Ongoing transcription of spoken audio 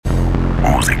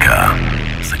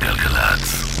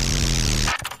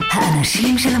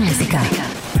האנשים של המוזיקה.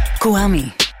 קוואמי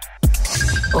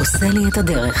עושה לי את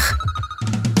הדרך.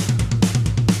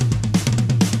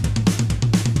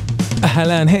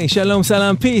 אהלן, היי, שלום,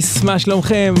 סלם, פיס, מה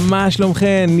שלומכם? מה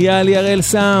שלומכם? יאלי הראל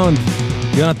סאונד,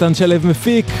 יונתן שלב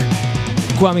מפיק,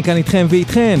 קוואמי כאן איתכם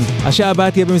ואיתכן. השעה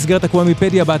הבאה תהיה במסגרת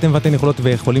הקוואמיפדיה, בה אתם ואתן יכולות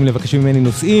ויכולים לבקש ממני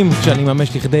נושאים שאני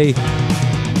ממש לכדי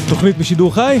תוכנית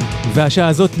בשידור חי, והשעה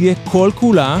הזאת תהיה כל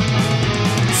כולה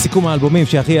סיכום האלבומים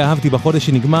שהכי אהבתי בחודש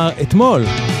שנגמר אתמול.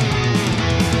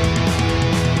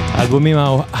 האלבומים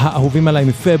האהובים עליי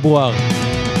מפברואר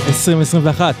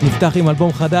 2021. נפתח עם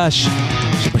אלבום חדש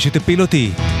שפשוט הפיל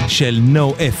אותי, של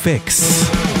NoFX.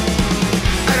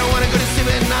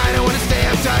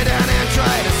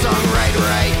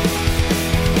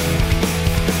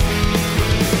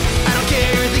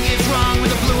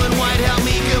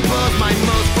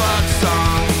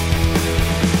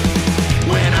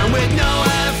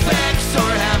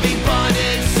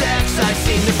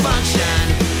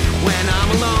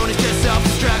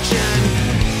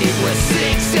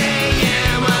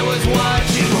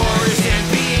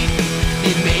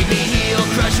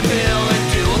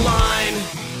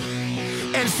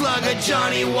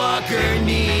 Johnny Walker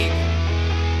neat.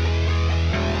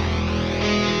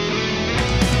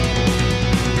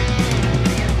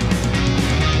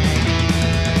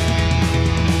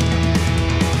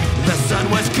 The sun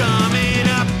was coming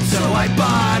up, so I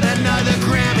bought another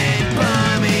gram in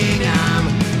Birmingham.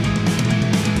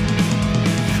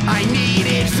 I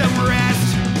needed some rest,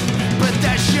 but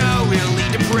that show really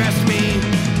depressed me.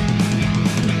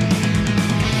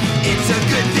 It's a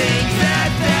good thing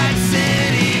that that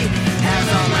city has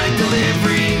online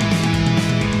delivery.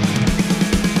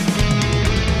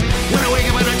 When I wake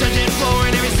up on a dungeon floor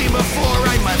and never seen before,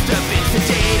 I must have been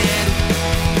sedated.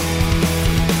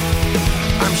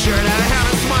 I'm sure that I have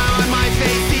a smile on my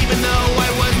face, even though I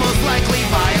was most likely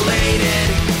violated.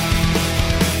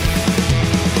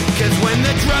 Cause when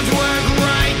the drugs work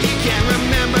right, you can't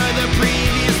remember the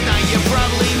previous night. You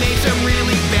probably made some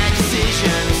really bad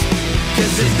decisions.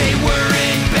 Cause if they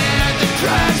weren't bad, the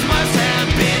drugs must have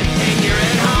been. And you're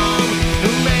at home,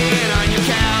 laying on your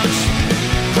couch,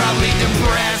 probably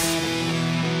depressed,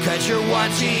 cause you're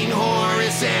watching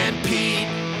Horace and Pete,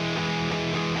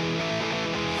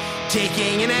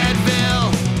 taking an Advil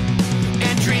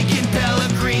and drinking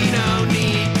Pellegrino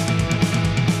neat.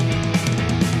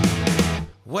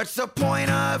 What's the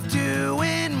point of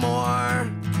doing more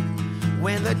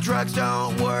when the drugs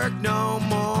don't work no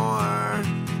more?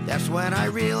 That's when I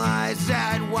realized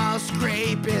that while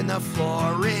scraping the floor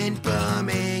in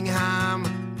Birmingham,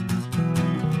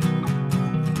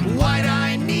 why'd I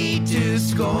need to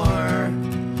score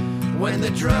when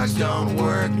the drugs don't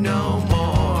work no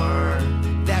more?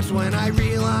 That's when I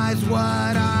realized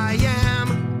what I am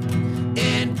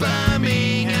in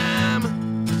Birmingham.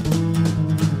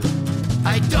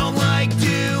 I don't like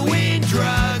doing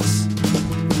drugs,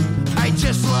 I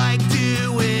just like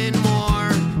doing more.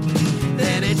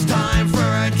 Then it's time for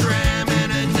a dram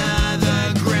and another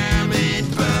gram in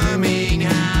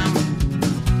Birmingham.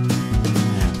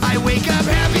 I wake up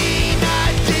happy,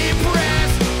 not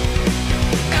depressed,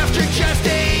 after just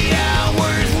 8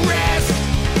 hours rest.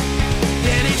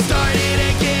 Then it started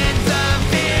again the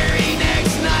very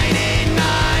next night in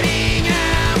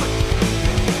Nottingham.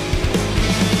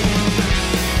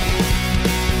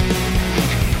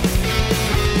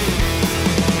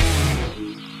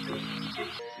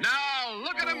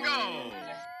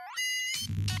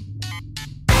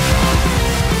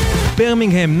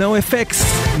 ברמינגהם, NoFX,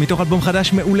 מתוך אלבום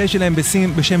חדש מעולה שלהם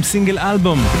בשם סינגל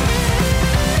אלבום.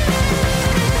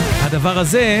 הדבר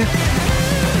הזה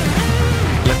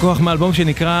לקוח מאלבום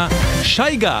שנקרא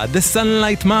שייגה, The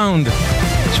Sunlight Mound,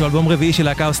 שהוא אלבום רביעי של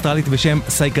להקה אוסטרלית בשם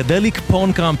Psychedelic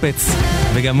Porn Crumpets,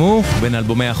 וגם הוא בין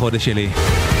אלבומי החודש שלי.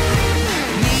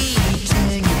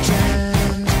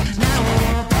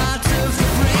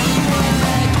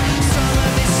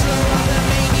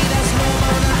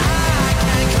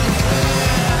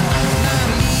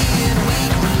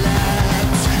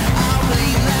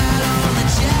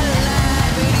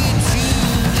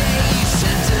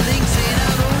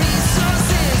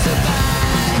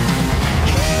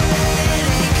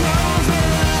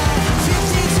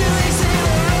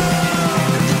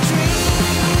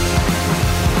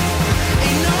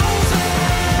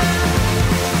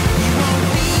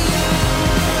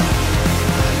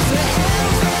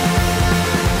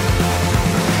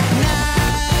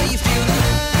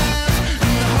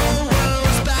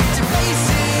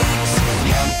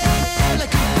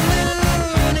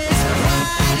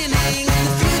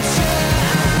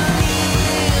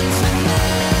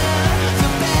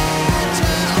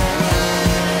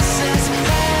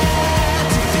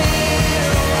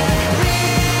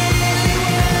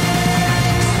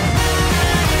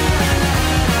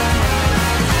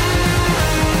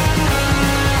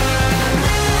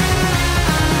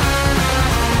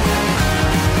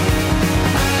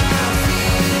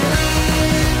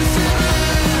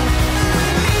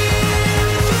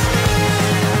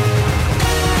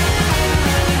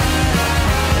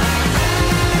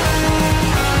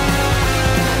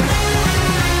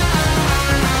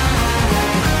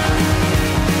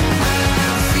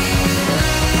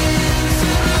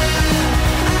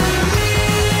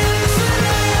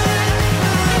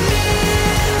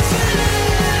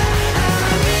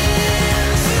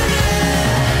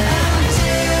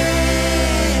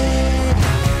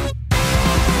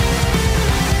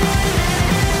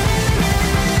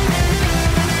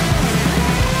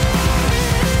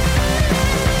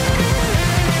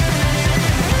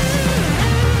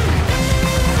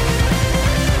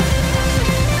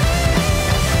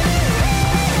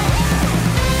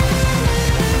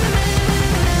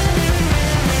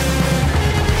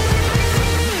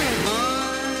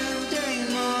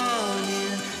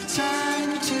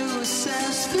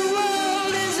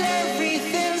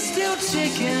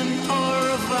 chicken or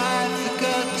if I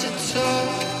forgot to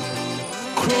talk.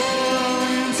 Crawl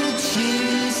into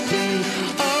Tuesday,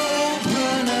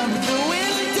 open up the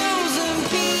windows and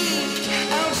peek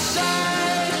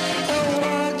outside at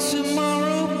what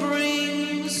tomorrow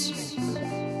brings.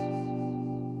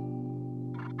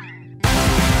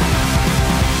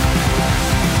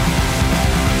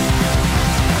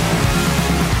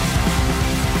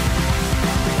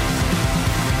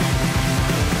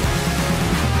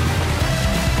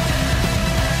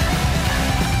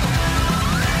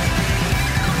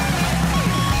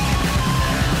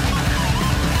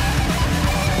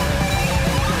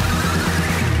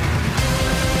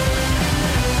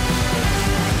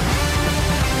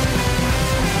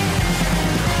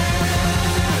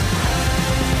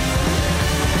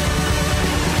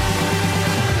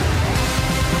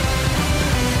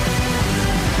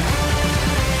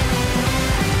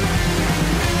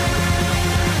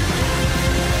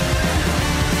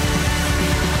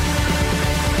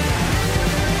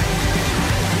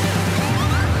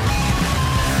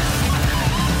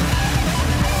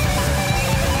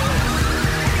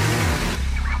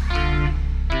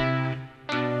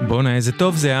 בואנה, איזה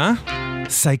טוב זה,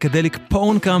 סייקדליק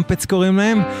פורן קרמפץ קוראים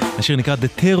להם. השיר נקרא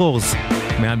The Terrors,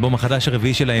 מהאלבום החדש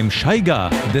הרביעי שלהם, שייגה,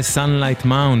 The Sunlight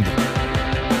Mound.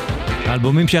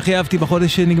 האלבומים שהכי אהבתי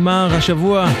בחודש שנגמר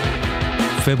השבוע,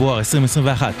 פברואר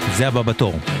 2021, זה הבא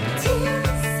בתור.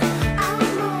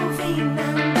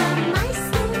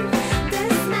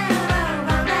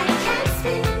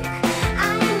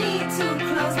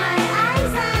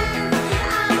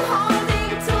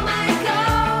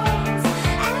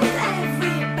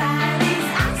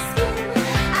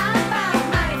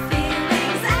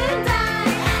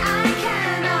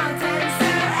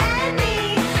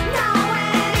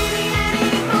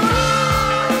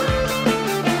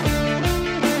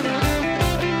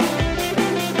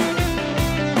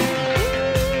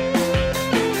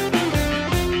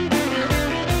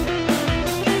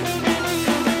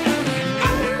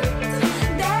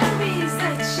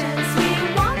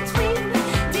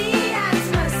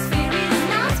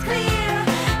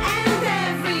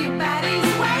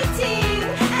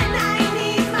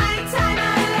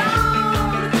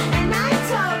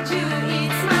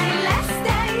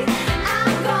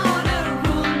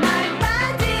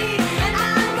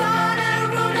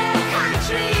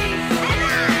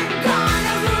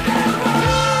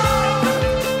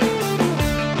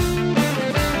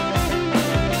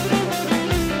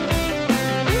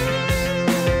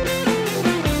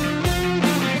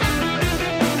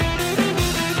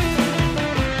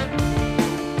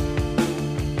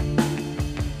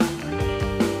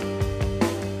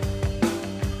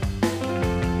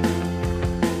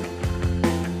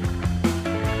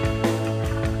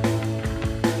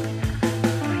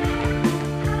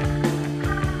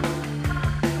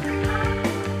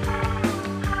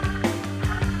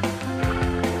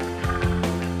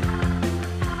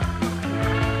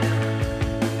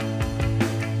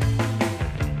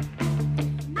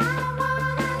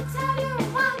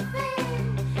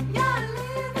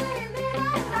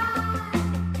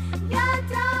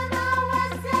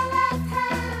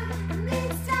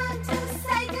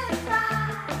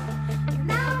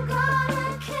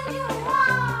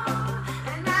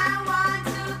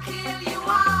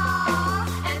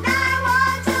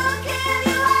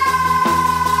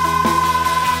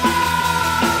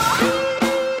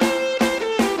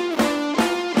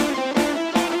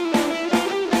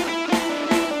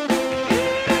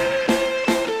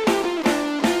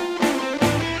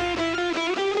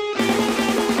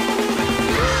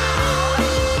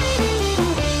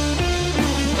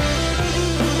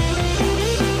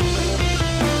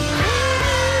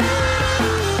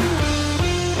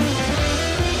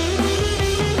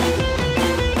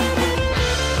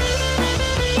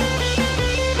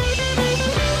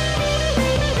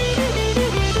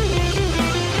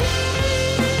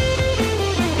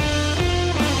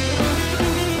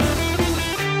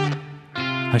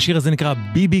 השיר הזה נקרא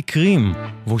ביבי קרים,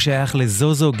 והוא שייך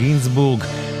לזוזו גינסבורג,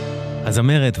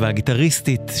 הזמרת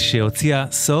והגיטריסטית שהוציאה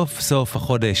סוף סוף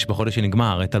החודש, בחודש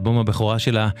שנגמר, את אלבום הבכורה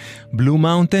שלה, בלו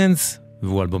מאונטנס,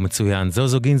 והוא אלבום מצוין.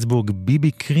 זוזו גינסבורג,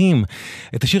 ביבי קרים.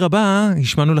 את השיר הבא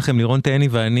השמענו לכם לירון תהני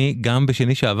ואני גם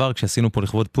בשני שעבר, כשעשינו פה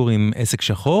לכבוד פורים עסק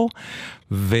שחור,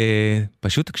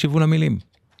 ופשוט תקשיבו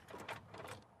למילים.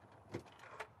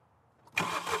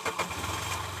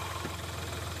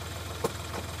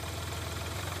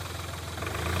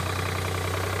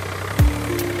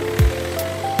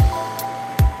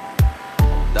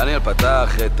 דניאל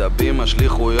פתח את הבימה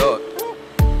שליחויות.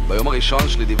 ביום הראשון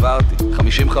שלי דיברתי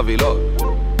 50 חבילות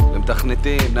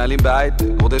למתכנתים, מנהלים בהייטק,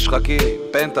 גורדי שחקים,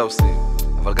 פנטאוסים.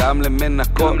 אבל גם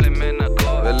למנקות,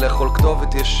 ולכל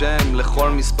כתובת יש שם, לכל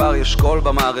מספר יש קול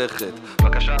במערכת.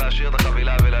 בבקשה להשאיר את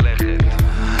החבילה וללכת,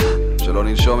 שלא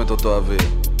ננשום את אותו אוויר,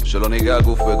 שלא ניגע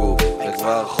גוף בגוף.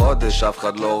 וכבר חודש אף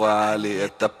אחד לא ראה לי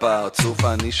את הפרצוף,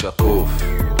 אני שקוף,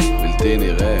 בלתי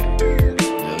נראה,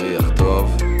 מריח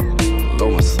טוב, לא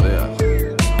מסריח,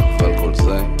 אבל כל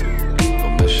זה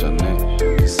לא משנה,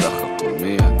 סך הכל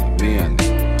מי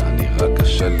אני רק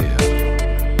השליח.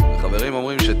 חברים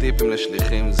אומרים שטיפים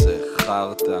לשליחים זה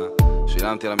חרטה,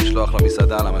 שילמתי על המשלוח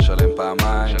למסעדה, למה שלם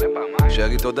פעמיים?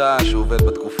 שיגיד תודה שהוא עובד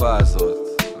בתקופה הזאת,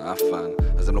 אפן.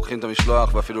 אז הם לוקחים את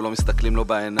המשלוח ואפילו לא מסתכלים לו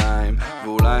בעיניים,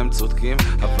 ואולי הם צודקים,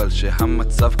 אבל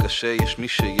שהמצב קשה, יש מי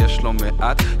שיש לו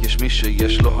מעט, יש מי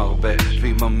שיש לו הרבה,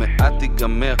 ואם המעט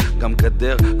ייגמר, גם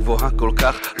גדר גבוהה כל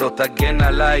כך לא תגן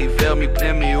על העיוור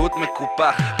מפני מיעוט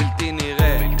מקופח, בלתי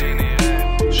נראה,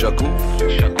 שקוף,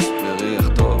 מריח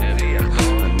טוב,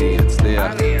 אני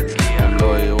אצליח, הם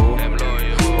לא יראו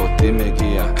אותי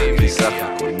מגיע, כי סך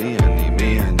הכל מי אני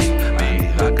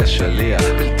רק השליח,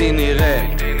 בלתי נראה,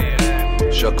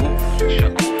 שקוף,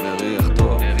 מריח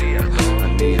טוב,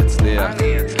 אני אצליח,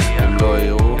 הם לא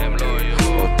יראו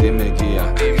אותי מגיע,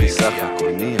 כי סך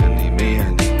הכל מי אני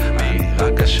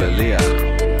רק השליח,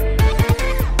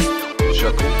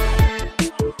 שקוף.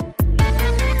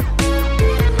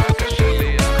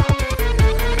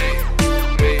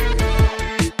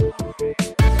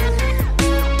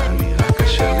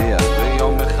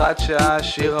 עד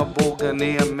שהשיר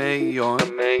הבורגני המיון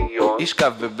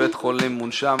ישכב בבית חולים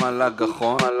מונשם על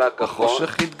הגחון,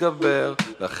 חושך התגבר,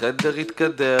 לחדר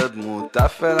התקדר, דמות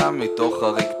אפלה מתוך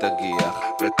הריק תגיח,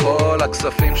 וכל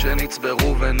הכספים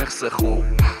שנצברו ונחסכו,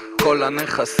 כל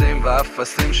הנכסים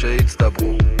והאפסים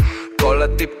שהצטברו, כל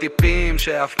הטיפ-טיפים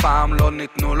שאף פעם לא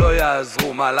ניתנו לא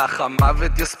יעזרו, מלאך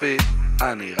המוות יספיד,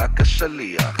 אני רק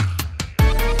השליח,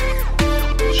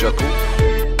 שקוף.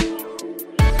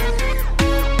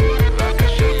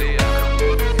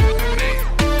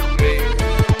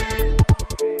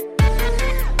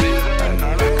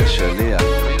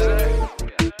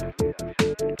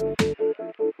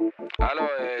 הלו,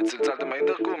 צלצלתם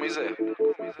מהאינטרקום, מי זה?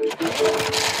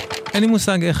 אין לי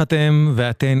מושג איך אתם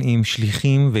ואתן עם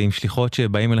שליחים ועם שליחות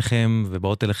שבאים אליכם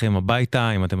ובאות אליכם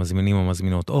הביתה, אם אתם מזמינים או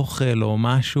מזמינות אוכל או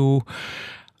משהו,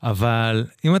 אבל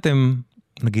אם אתם,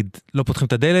 נגיד, לא פותחים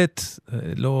את הדלת,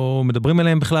 לא מדברים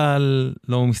אליהם בכלל,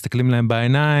 לא מסתכלים להם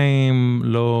בעיניים,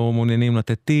 לא מעוניינים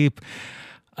לתת טיפ,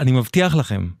 אני מבטיח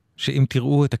לכם שאם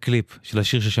תראו את הקליפ של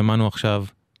השיר ששמענו עכשיו,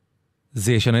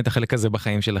 זה ישנה את החלק הזה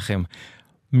בחיים שלכם.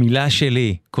 מילה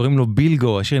שלי, קוראים לו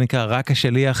בילגו, השיר נקרא רק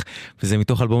השליח, וזה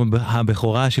מתוך אלבום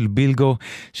הבכורה של בילגו,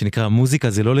 שנקרא מוזיקה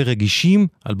זה לא לרגישים,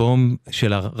 אלבום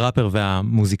של הראפר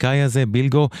והמוזיקאי הזה,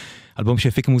 בילגו, אלבום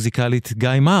שהפיק מוזיקלית גיא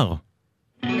מר,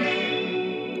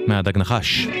 מהדג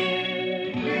נחש.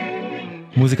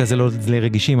 מוזיקה זה לא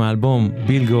לרגישים, האלבום,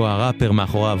 בילגו, הראפר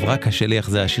מאחוריו, רק השליח,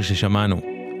 זה השיר ששמענו.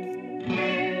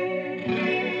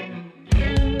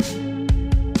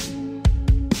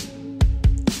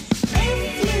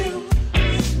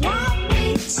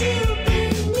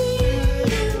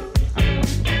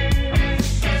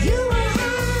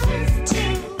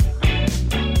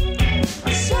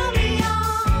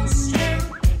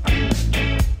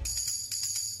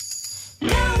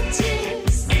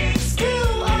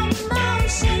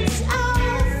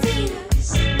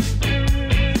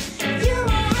 You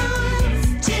are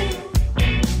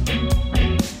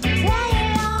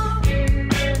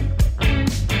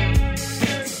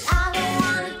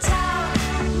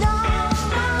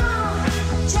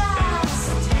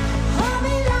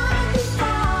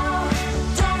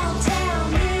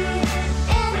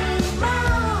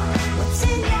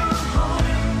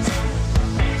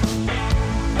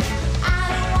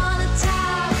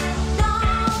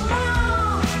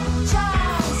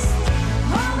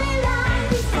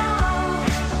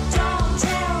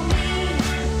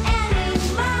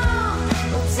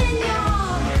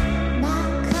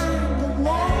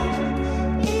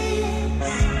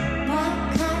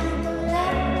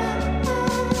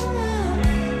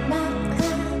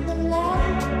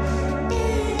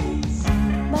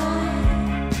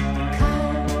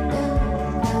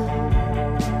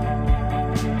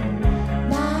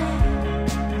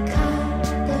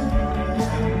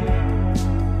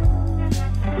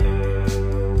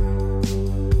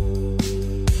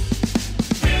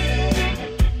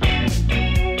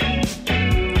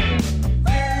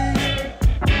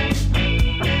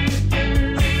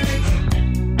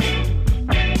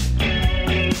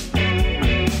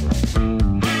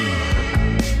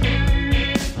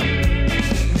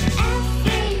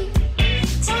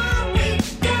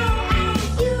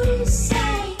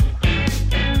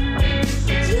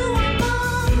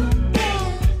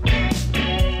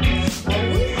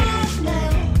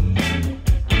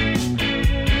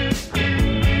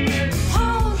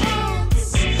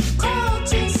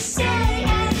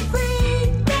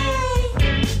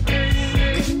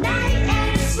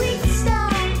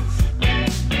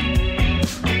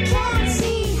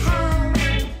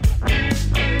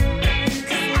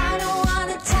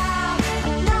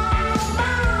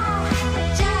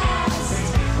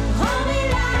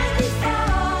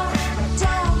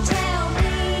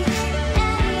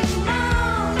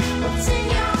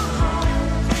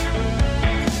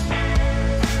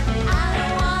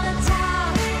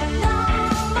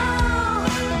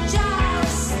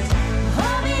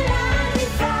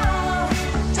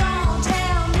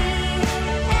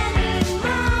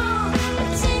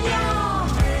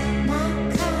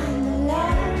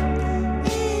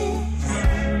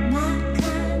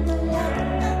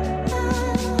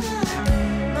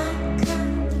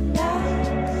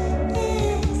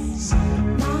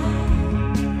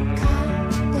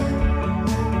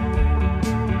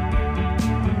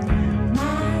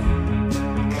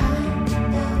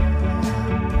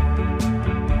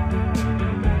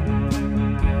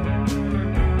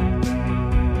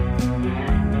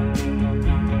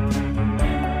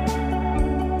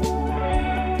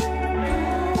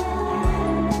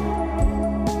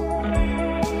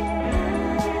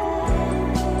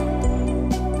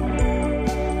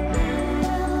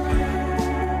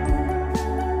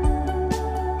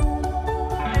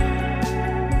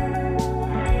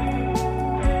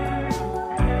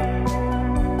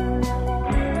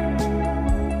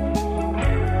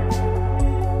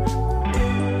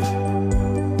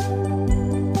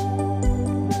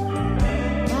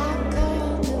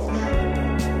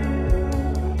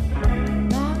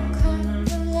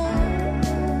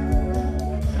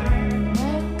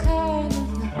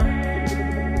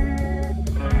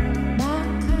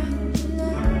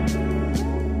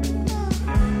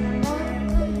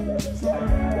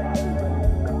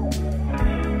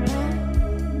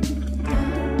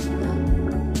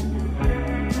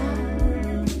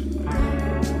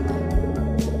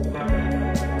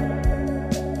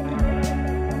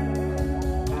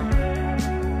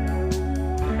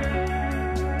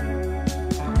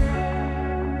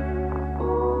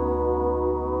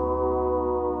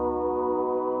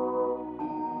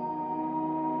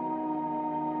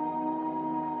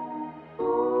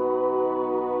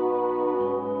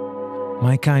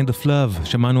My Kind of Love.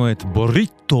 שמענו את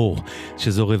בוריטו,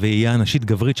 שזו רביעייה נשית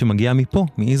גברית שמגיעה מפה,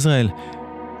 מישראל,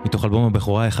 מתוך אלבום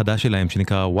הבכורה החדש שלהם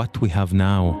שנקרא What We Have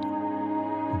Now.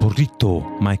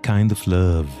 בוריטו, My Kind of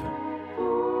Love.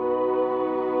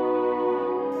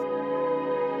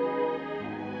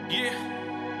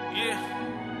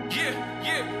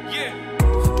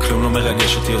 כלום לא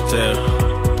מרגש אותי יותר,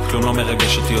 כלום לא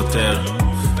מרגש אותי יותר,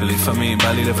 ולפעמים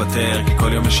בא לי לוותר, כי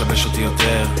כל יום משבש אותי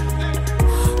יותר.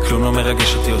 כלום לא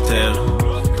מרגש אותי יותר,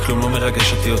 כלום לא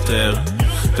מרגש אותי יותר,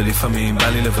 ולפעמים בא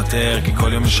לי לוותר, כי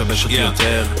כל יום משבש אותי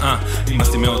יותר.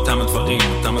 נמאסתי מאותם הדברים,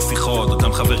 אותם השיחות,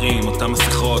 אותם חברים, אותם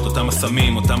השיחות, אותם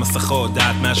הסמים, אותם הסחות,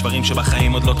 דעת מהשברים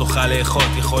שבחיים עוד לא תוכל לאכות.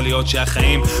 יכול להיות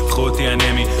שהחיים פחו אותי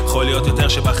אנמי, יכול להיות יותר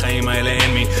שבחיים האלה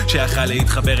אין מי שיכל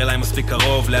להתחבר אליי מספיק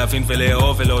קרוב, להבין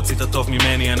ולאהוב ולהוציא את הטוב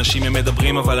ממני. אנשים הם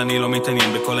מדברים אבל אני לא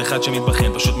מתעניין בכל אחד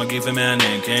שמתבחן, פשוט מגיב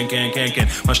ומעניין. כן כן כן כן,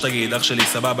 מה שתגיד אח שלי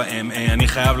סבבה, אני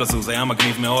חייב לזוז, היה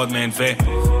מגניב מאוד מן.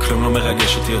 וכלום לא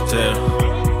מרגש אותי יותר,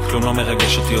 כלום לא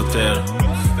מרגש אותי יותר,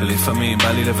 ולפעמים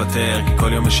בא לי לוותר, כי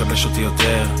כל יום משבש אותי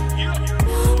יותר.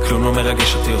 כלום לא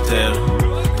מרגש אותי יותר,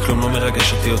 כלום לא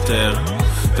מרגש אותי יותר,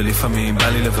 ולפעמים בא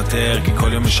לי לוותר, כי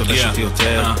כל יום משבש אותי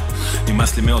יותר.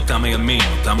 נמאס לי מאותם הימים,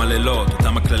 אותם הלילות,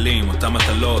 אותם הכללים, אותם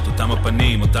מטלות, אותם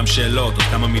הפנים, אותם שאלות, עוד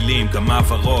כמה מילים, כמה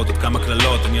עברות, עוד כמה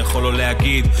כללות. אני יכול לא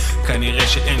להגיד, כנראה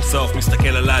שאין סוף, מסתכל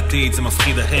על העתיד, זה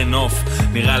מפחיד ההן אוף,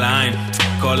 נראה לעין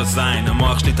כל הזין,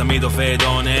 המוח שלי תמיד עובד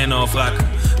on and off, רק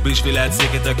בשביל להצדיק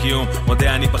את הקיום.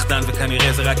 מודה אני פחדן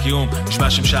וכנראה זה רק קיום, נשמע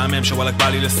שמשעמם שוואלק בא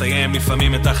לי לסיים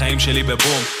לפעמים את החיים שלי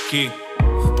בבום, כי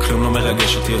כלום לא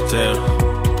מרגש אותי יותר,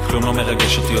 כלום לא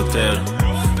מרגש אותי יותר,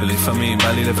 ולפעמים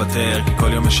בא לי לוותר, כי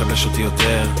כל יום משבש אותי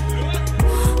יותר.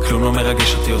 כלום לא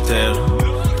מרגש אותי יותר,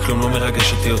 כלום לא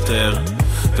מרגש אותי יותר,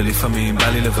 ולפעמים בא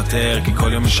לי לוותר, כי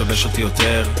כל יום משבש אותי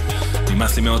יותר.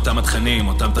 נמאס לי מאותם התכנים,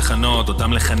 אותם תחנות,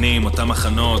 אותם לחנים, אותם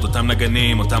מחנות, אותם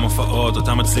נגנים, אותם הופעות,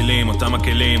 אותם מצילים, אותם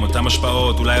הכלים, אותם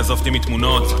השפעות. אולי עזובתי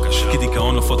מתמונות, כי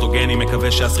דיכאון לא פוטוגני,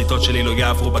 מקווה שהסריטות שלי לא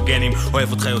יעברו בגנים.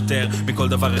 אוהב אותך יותר מכל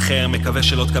דבר אחר, מקווה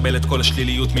שלא תקבל את כל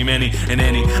השליליות ממני.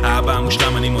 אינני האבא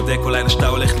המושלם, אני מודה כל לילה שאתה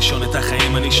הולך לישון את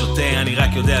החיים אני שותה. אני רק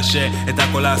יודע שאת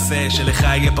הכל אעשה, שלך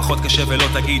יהיה פחות קשה ולא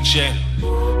תגיד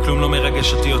כלום לא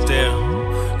מרגש אותי יותר,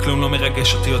 כלום לא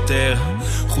מרגש אותי יותר,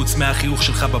 חוץ מהחיוך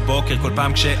שלך בבוקר כל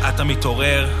פעם כשאתה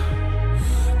מתעורר.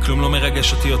 כלום לא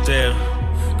מרגש אותי יותר,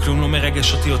 כלום לא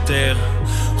מרגש אותי יותר,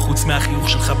 חוץ מהחיוך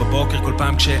שלך בבוקר כל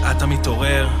פעם כשאתה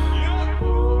מתעורר.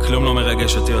 כלום לא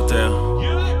מרגש אותי יותר,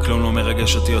 כלום לא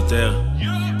מרגש אותי יותר,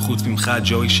 חוץ ממך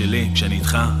ג'וי שלי, כשאני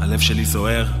איתך הלב שלי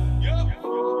זוהר.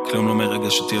 כלום לא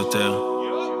מרגש אותי יותר,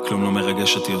 כלום לא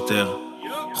מרגש אותי יותר,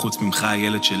 חוץ ממך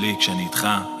הילד שלי, כשאני איתך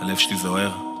הלב שלי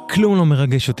זוהר. כלום לא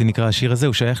מרגש אותי נקרא השיר הזה,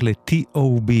 הוא שייך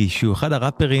ל-T.O.B, שהוא אחד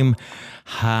הראפרים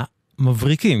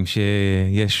המבריקים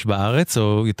שיש בארץ,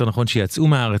 או יותר נכון שיצאו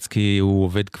מהארץ, כי הוא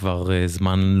עובד כבר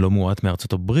זמן לא מועט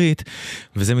מארצות הברית,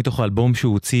 וזה מתוך האלבום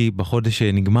שהוא הוציא בחודש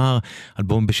שנגמר,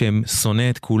 אלבום בשם שונא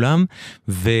את כולם,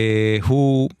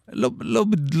 והוא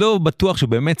לא בטוח שהוא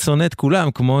באמת שונא את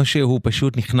כולם, כמו שהוא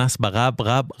פשוט נכנס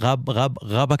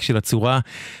ברבק של הצורה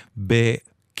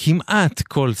כמעט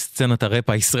כל סצנת הראפ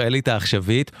הישראלית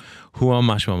העכשווית, הוא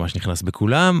ממש ממש נכנס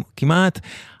בכולם, כמעט,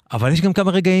 אבל יש גם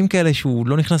כמה רגעים כאלה שהוא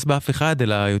לא נכנס באף אחד,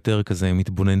 אלא יותר כזה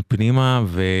מתבונן פנימה,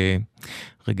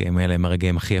 ורגעים האלה הם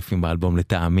הרגעים הכי יפים באלבום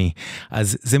לטעמי.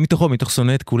 אז זה מתוכו, מתוך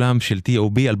שונא את כולם של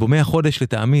T.O.B, אלבומי החודש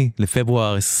לטעמי,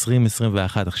 לפברואר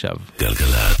 2021 עכשיו.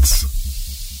 גלגלצ.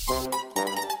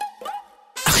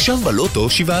 עכשיו בלוטו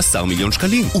 17 מיליון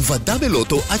שקלים, ובדאבל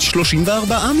לוטו עד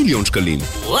 34 מיליון שקלים.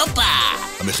 וופא!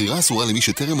 המחירה אסורה למי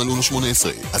שטרם מלאו לו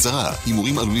 18. אזהרה,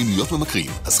 הימורים עלולים להיות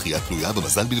ממכרים. הזכייה תלויה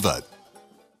במזל בלבד.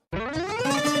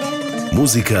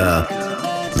 מוזיקה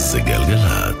זה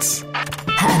גלגלצ.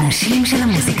 האנשים של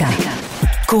המוזיקה.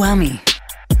 קוואמי.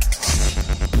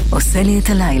 עושה לי את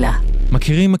הלילה.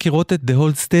 מכירות את The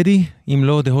Hold Steady? אם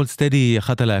לא, The Hold Steady היא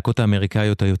אחת הלהקות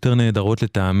האמריקאיות היותר נהדרות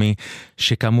לטעמי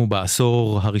שקמו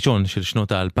בעשור הראשון של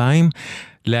שנות ה-2000.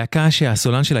 להקה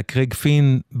שהסולן שלה קרייג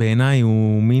פין בעיניי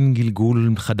הוא מין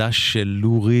גלגול חדש של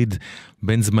לו ריד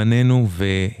בין זמננו,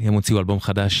 והם הוציאו אלבום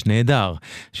חדש נהדר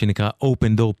שנקרא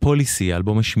Open Door Policy,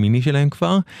 האלבום השמיני שלהם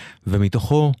כבר,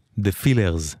 ומתוכו The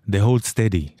Fillers, The Hold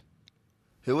Steady.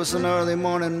 It was an early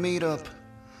morning meetup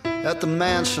at the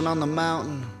mansion on the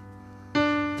mountain.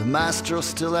 The maestro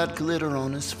still had glitter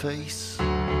on his face.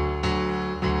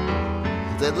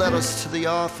 They led us to the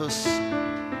office,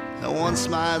 and once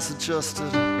my eyes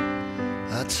adjusted,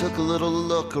 I took a little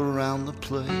look around the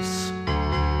place.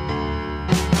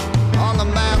 On the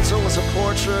mantle was a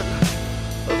portrait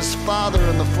of his father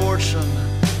and the fortune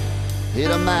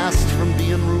he'd amassed from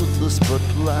being ruthless but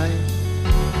polite.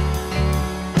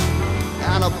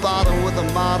 kind of bottle with a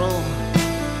model,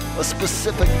 a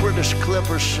specific British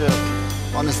clipper ship.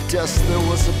 On his desk there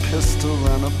was a pistol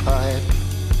and a pipe.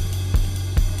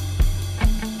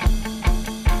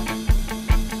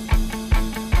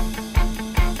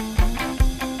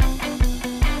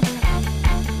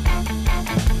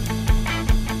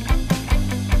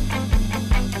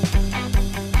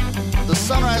 The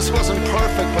sunrise wasn't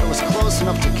perfect, but it was close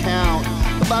enough to count.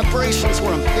 The vibrations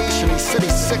were impatient, he said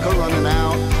he's sick of running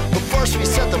out. But first we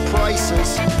set the prices,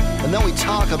 and then we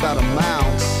talk about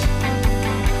amounts.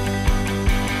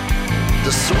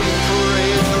 The sweet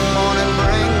parade the morning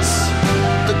brings,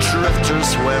 the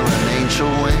drifters wearing angel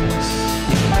wings.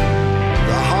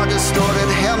 The hard distorted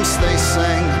hymns they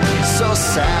sing, so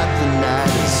sad the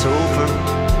night is over.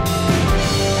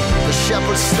 The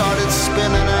shepherds started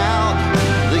spinning out,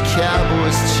 the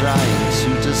cowboys trying to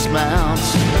dismount.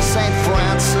 St.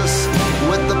 Francis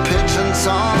with the pigeons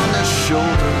on his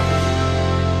shoulder.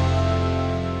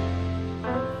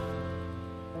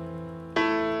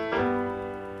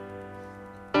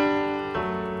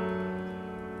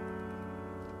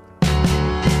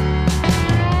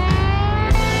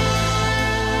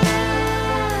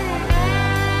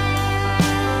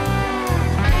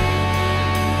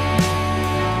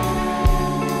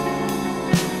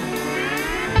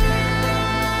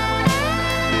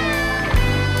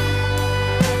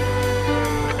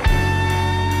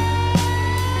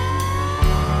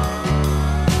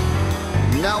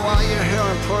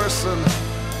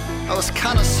 I was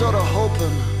kinda sorta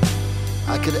hoping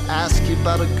I could ask you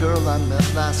about a girl I met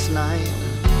last night.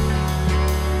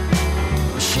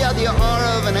 She had the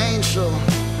aura of an angel,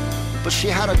 but she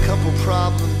had a couple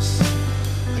problems.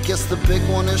 I guess the big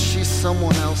one is she's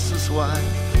someone else's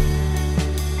wife.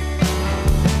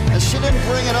 And she didn't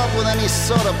bring it up with any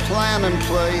sort of plan in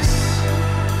place.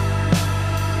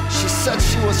 She said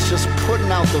she was just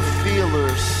putting out the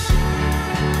feelers.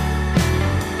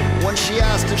 When she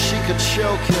asked if she could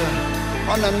choke you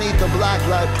underneath the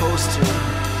blacklight poster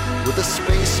with the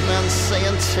spaceman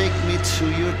saying, "Take me to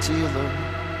your dealer."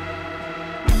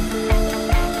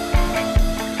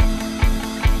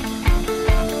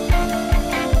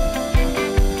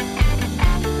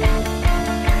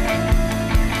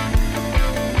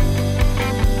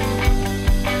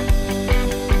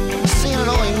 Seeing it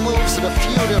only moves at a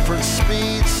few different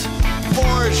speeds.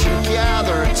 Forage and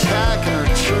gather, attack and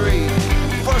retreat.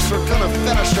 First we're gonna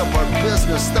finish up our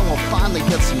business, then we'll finally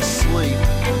get some sleep.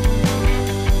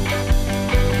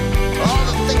 All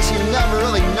the things you never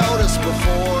really noticed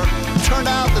before turned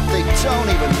out that they don't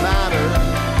even matter.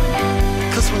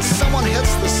 'Cause when someone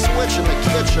hits the switch in the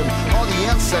kitchen, all the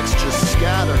insects just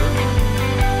scatter.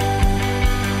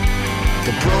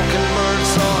 The broken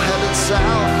birds all headed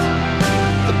south,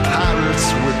 the pirates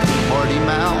with the party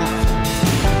mouth.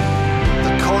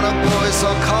 The corner boys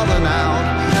all calling out,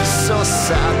 so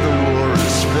sad the war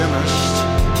is finished.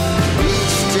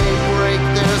 Each daybreak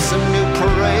there's a new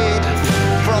parade,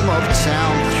 from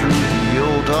uptown through the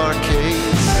old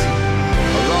arcades.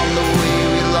 Along the way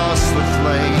we lost the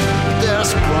flame,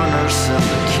 there's burners in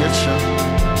the kitchen.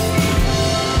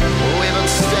 We've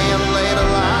been staying late a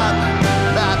lot,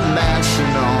 that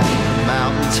mansion on the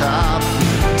mountaintop.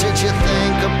 Did you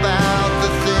think about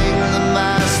the thing the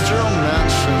maestro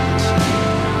mentioned?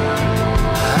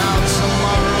 How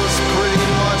tomorrow's pretty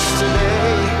much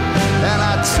today, and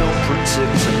I don't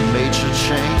predict a major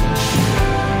change.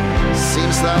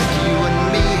 Seems like you and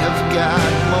me have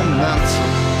got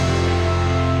momentum.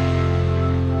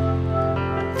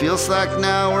 Feels like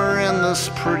now we're in this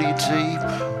pretty deep.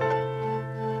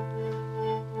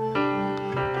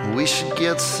 We should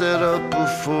get set up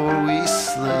before we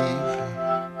sleep.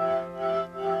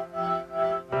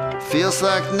 Feels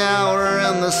like now we're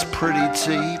in this pretty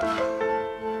deep.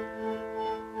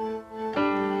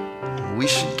 We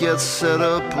should get set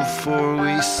up before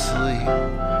we sleep.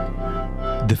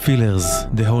 The Fillers,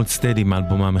 The Hold Steady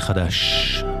מאלבומה המחדש.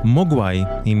 מוגוואי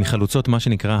היא מחלוצות מה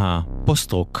שנקרא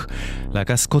הפוסט-רוק,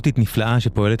 להקה סקוטית נפלאה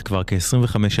שפועלת כבר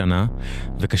כ-25 שנה,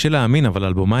 וקשה להאמין אבל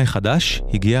אלבומה החדש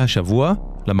הגיע השבוע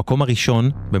למקום הראשון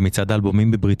במצעד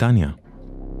האלבומים בבריטניה.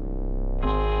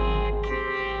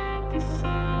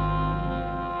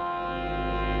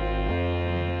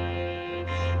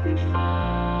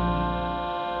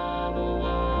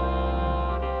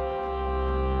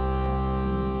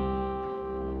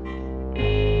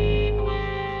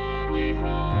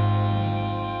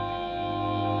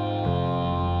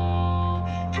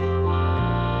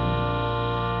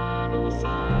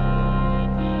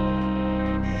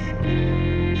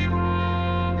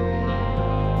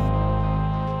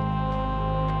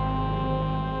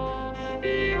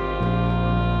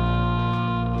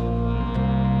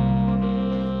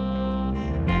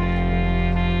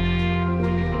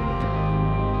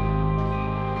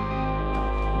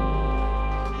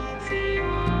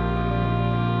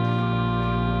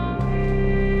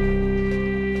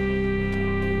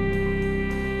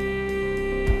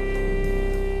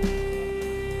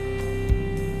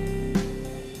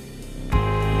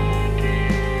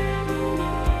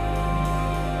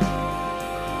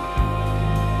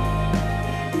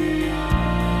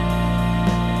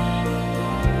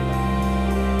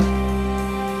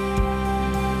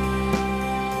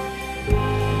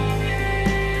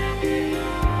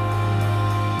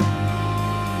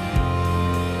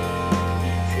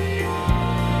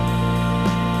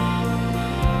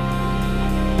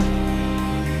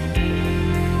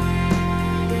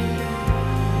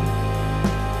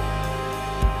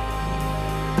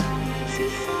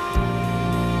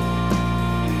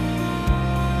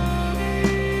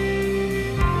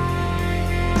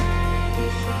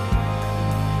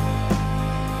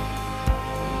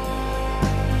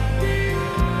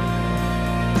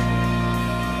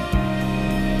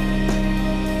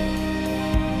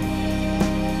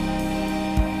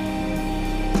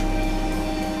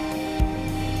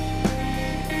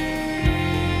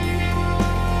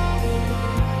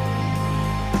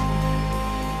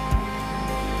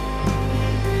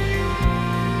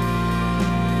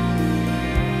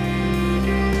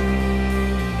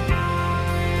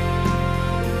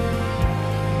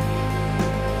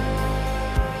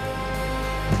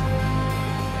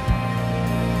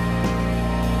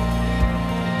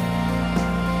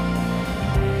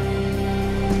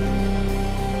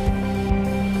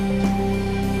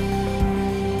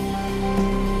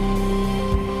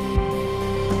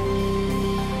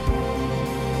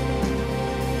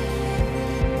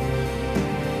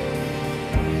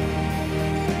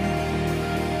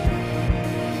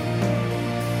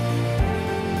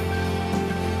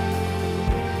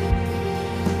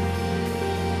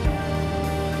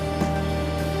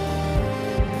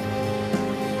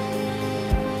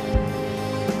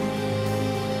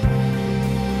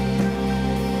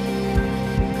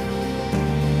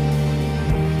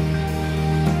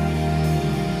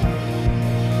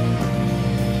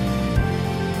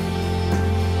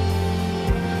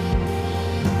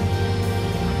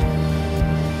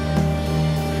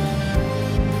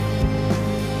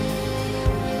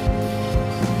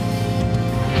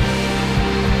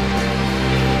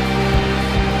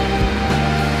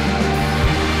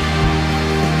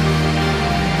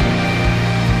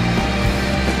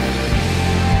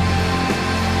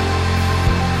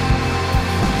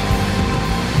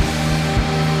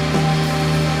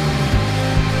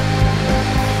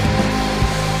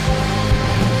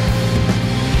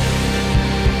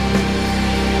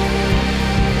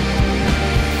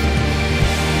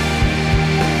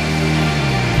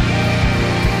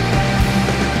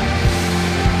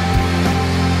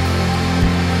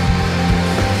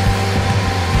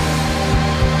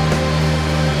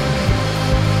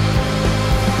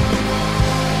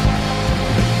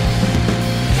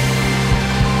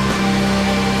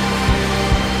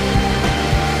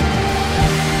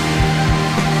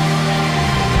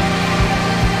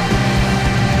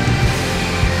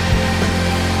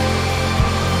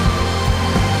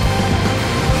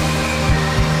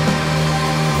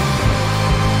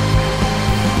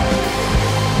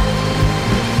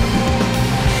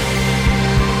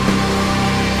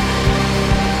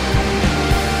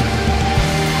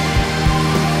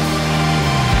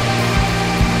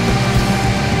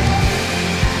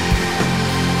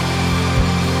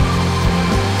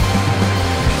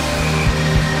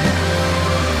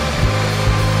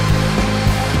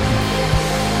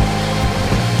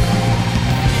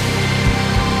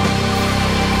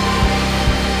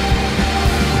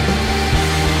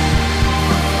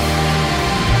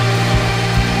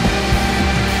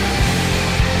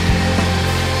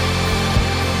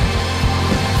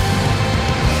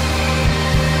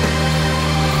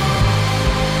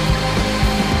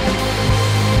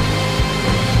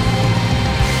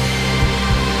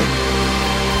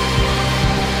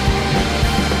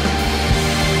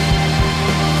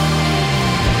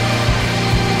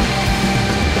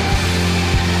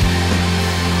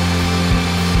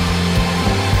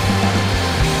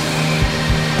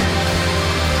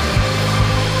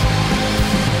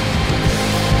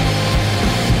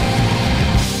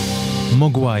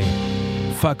 מוגוואי,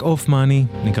 Fuck Off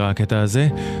Money נקרא הקטע הזה,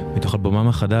 מתוך אלבומם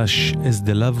החדש As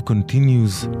the Love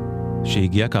Continues,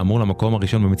 שהגיע כאמור למקום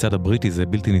הראשון במצעד הבריטי, זה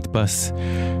בלתי נתפס,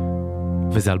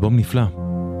 וזה אלבום נפלא.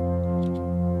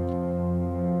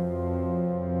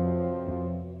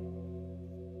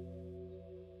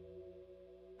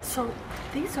 So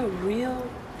these are real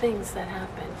things that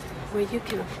happen where you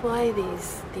can apply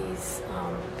these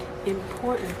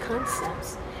important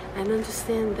concepts and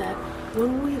understand that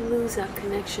when we lose our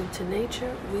connection to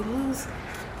nature, we lose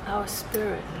our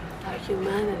spirit, our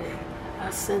humanity,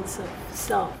 our sense of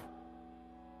self.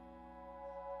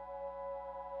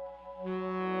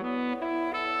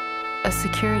 A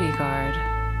security guard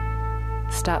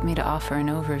stopped me to offer an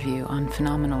overview on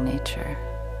phenomenal nature.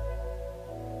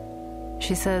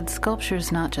 She said sculpture's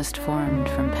not just formed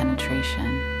from penetration.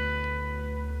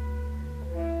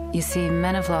 You see,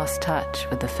 men have lost touch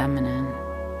with the feminine.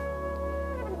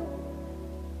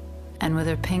 And with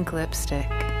her pink lipstick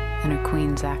and her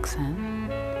queen's accent,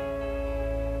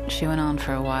 she went on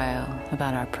for a while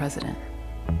about our president.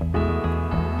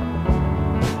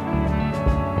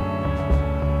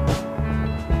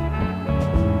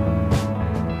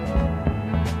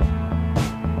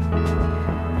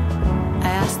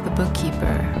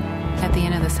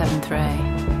 7th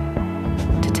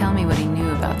Ray to tell me what he knew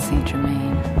about Saint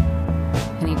Germain.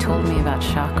 And he told me about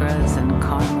chakras and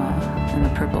karma and the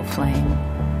purple flame,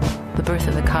 the birth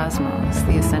of the cosmos,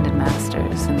 the ascended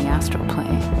masters, and the astral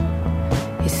plane.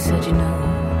 He said, you know,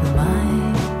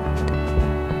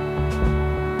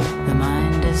 the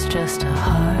mind is just a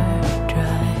hard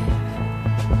drive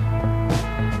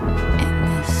in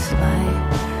this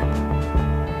life.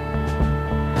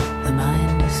 The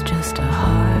mind is just a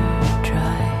hard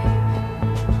drive.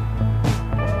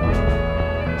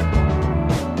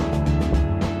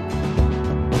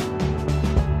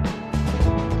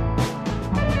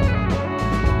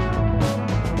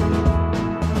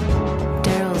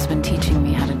 Daryl's been teaching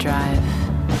me how to drive.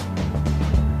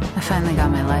 I finally got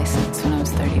my license when I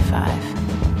was 35.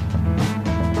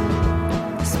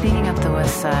 Speeding up the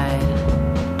west side,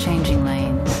 changing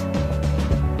lanes.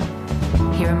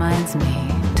 He reminds me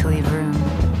to leave room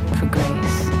for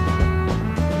grace.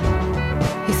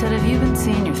 He said, have you been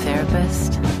seeing your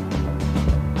therapist?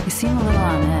 You seem a little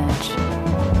on edge.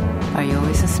 Are you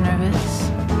always this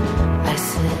nervous? I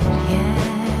said, yeah.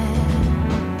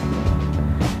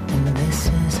 And this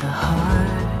is a hard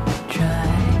drive.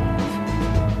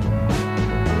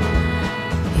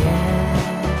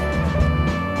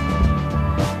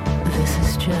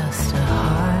 Just a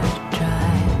hard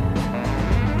drive.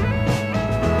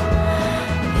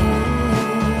 Yeah.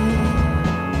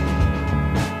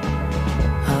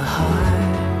 A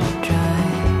hard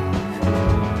drive.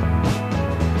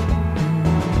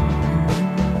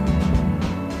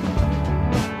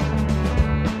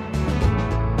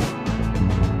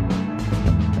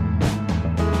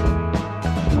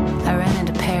 I ran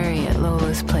into Perry at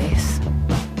Lola's place.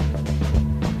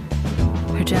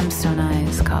 Her gemstone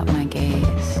eyes caught my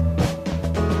gaze.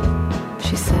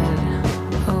 She said,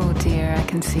 oh dear, I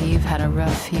can see you've had a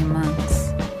rough few months.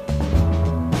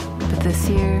 But this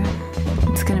year,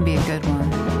 it's gonna be a good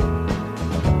one.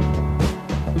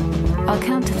 I'll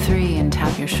count to 3 and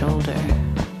tap your shoulder.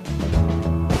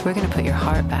 We're gonna put your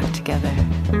heart back together.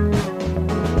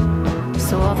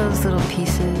 So all those little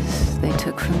pieces they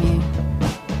took from you,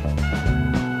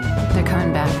 they're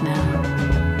coming back now.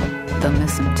 They'll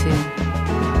miss them too.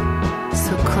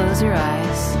 So close your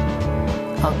eyes.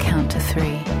 I'll count to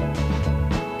 3.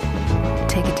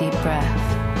 Take a deep breath.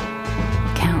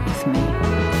 Count with me.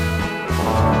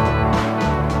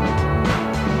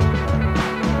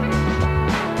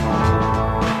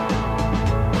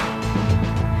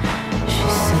 She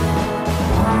said,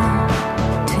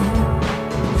 1, 2,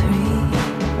 3.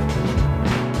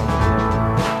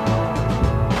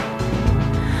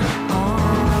 All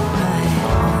right,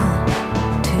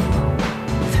 1, 2,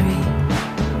 3.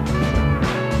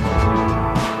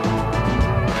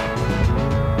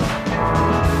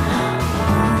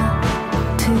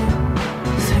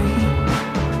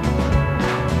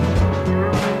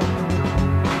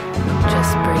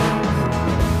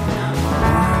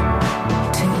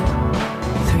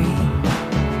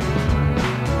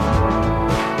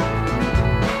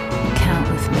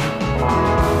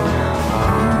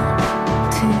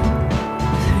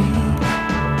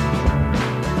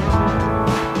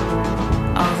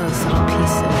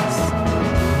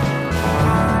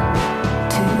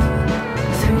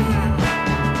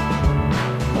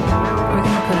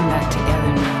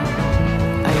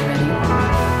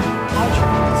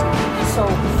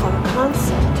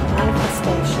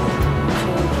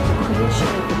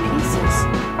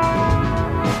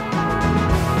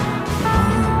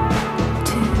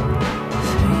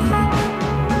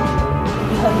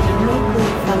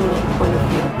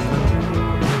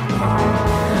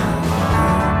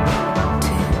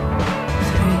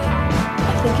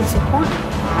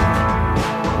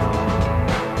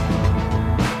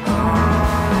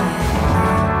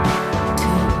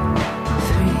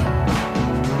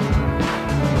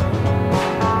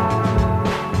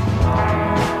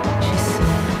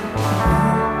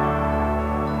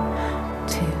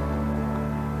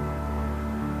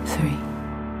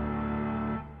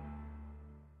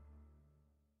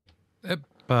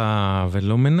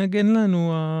 ולא מנגן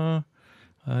לנו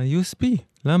ה-USB.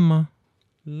 למה?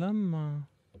 למה?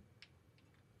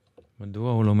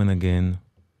 מדוע הוא לא מנגן?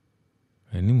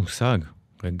 אין לי מושג.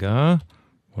 רגע,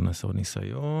 בוא נעשה עוד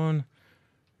ניסיון.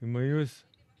 עם ה-USB.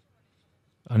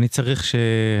 אני צריך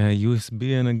שה-USB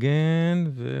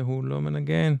ינגן, והוא לא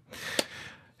מנגן.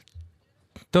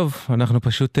 טוב, אנחנו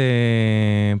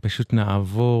פשוט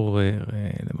נעבור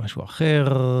למשהו אחר.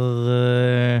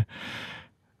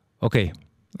 אוקיי,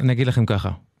 אני אגיד לכם ככה.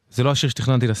 זה לא השיר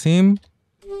שתכננתי לשים,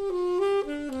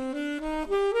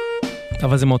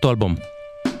 אבל זה מאותו אלבום.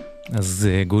 אז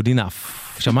good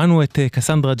enough. שמענו את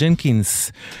קסנדרה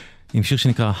ג'נקינס עם שיר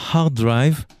שנקרא Hard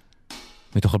Drive,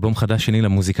 מתוך אלבום חדש שני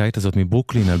למוזיקאית הזאת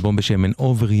מברוקלין, אלבום בשם An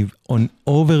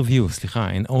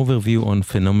Overview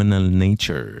on Phenomenal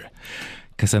Nature.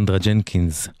 קסנדרה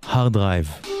ג'נקינס, Hard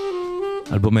Drive.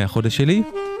 אלבומי החודש שלי,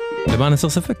 למען הסר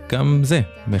ספק, גם זה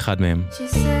מאחד מהם.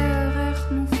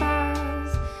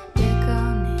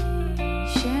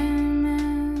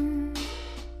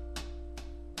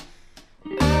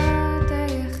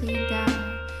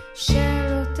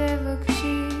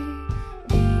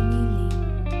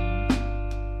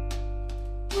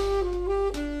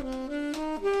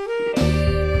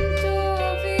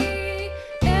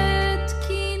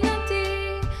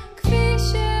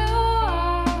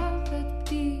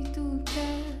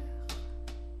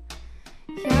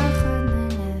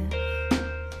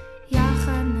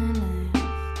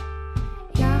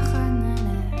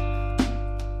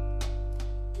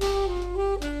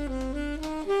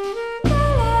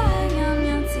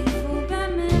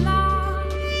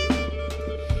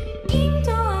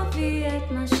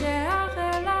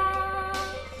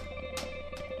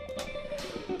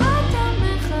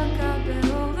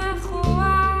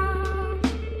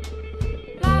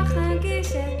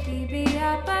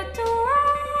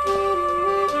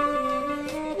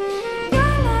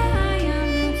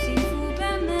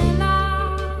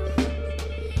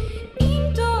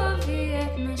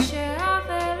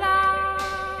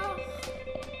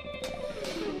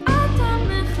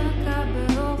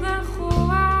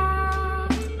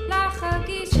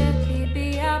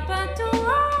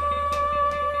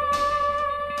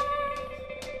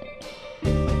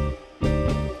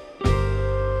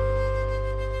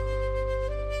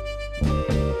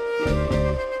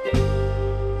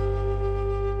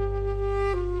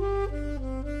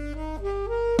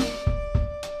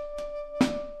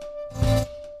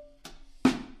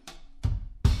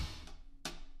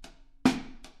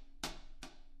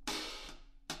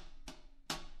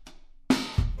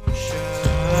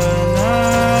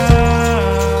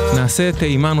 נעשה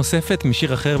טעימה נוספת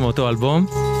משיר אחר מאותו אלבום,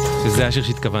 שזה השיר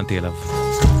שהתכוונתי אליו.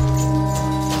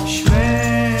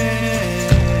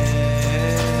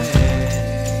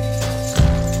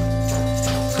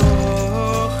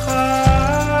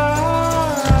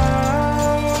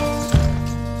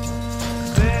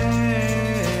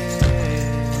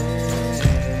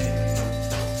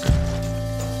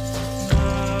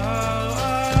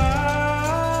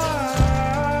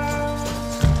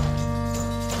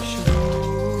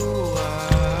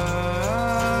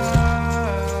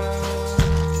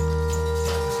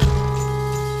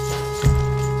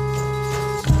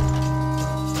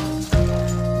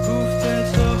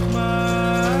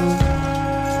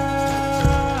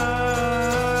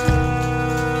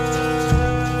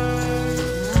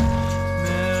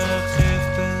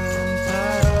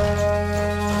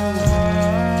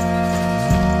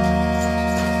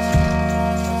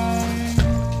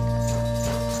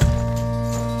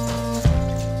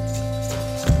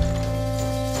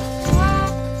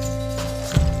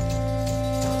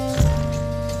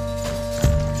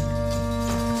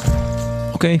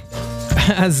 אוקיי,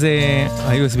 אז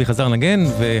ה-USB חזר לנגן,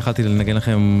 והחלטתי לנגן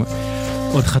לכם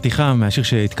עוד חתיכה מהשיר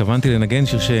שהתכוונתי לנגן,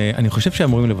 שיר שאני חושב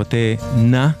שאמורים לבטא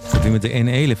נא, כותבים את זה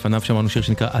NA, לפניו שמענו שיר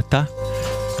שנקרא אתה.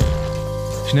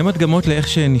 שני מדגמות לאיך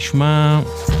שנשמע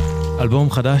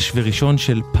אלבום חדש וראשון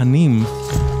של פנים,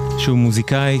 שהוא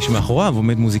מוזיקאי, שמאחוריו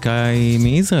עומד מוזיקאי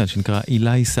מישראל, שנקרא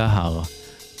אילי סהר.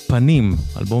 פנים,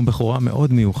 אלבום בכורה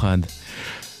מאוד מיוחד.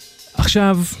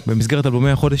 עכשיו, במסגרת אלבומי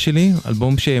החודש שלי,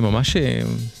 אלבום שממש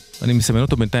אני מסמן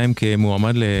אותו בינתיים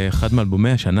כמועמד לאחד מאלבומי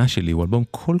השנה שלי, הוא אלבום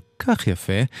כל כך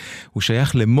יפה, הוא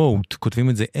שייך למוט, כותבים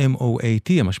את זה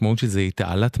M-O-A-T, המשמעות של זה היא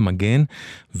תעלת מגן,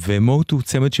 ומוט הוא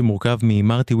צמד שמורכב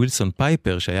ממרטי ווילסון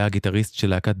פייפר, שהיה הגיטריסט של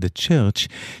להקת The Church,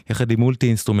 יחד עם מולטי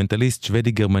אינסטרומנטליסט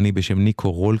שוודי גרמני בשם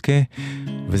ניקו רולקה,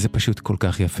 וזה פשוט כל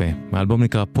כך יפה. האלבום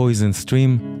נקרא Poison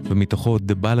Stream, ומתוכו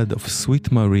The Ballad of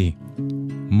Sweet Marie.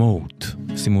 מוט,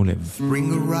 שימו לב.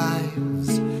 Spring arrives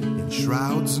in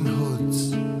shrouds and hoods,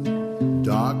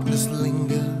 darkness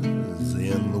lingers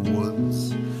in the woods,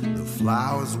 the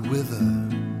flowers wither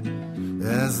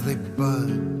as they bud,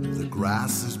 the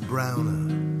grass is browner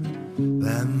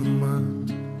than the mud.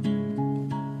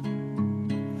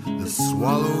 The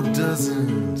swallow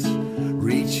doesn't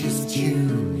reach his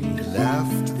tune, he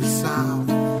left the south,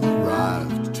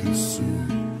 arrived too soon,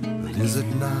 but is it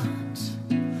not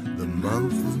the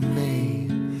month of May,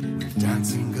 with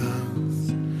dancing girls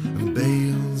and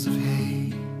bales of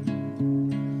hay,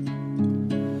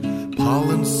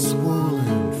 pollen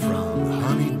swollen from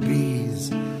honeyed bees,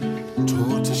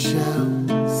 tortoise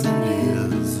shells and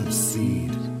ears of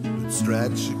seed that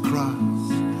stretch across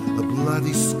a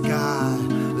bloody sky.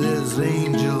 There's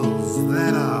angels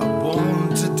that are born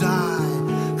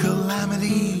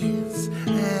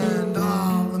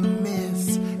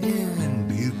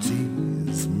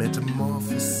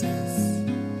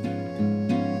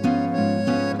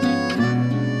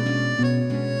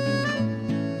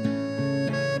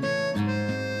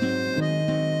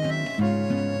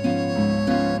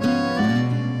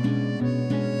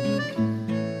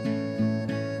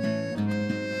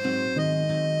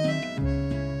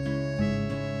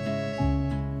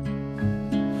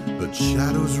but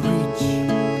shadows reach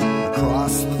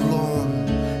across the lawn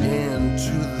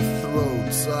into the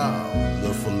throats of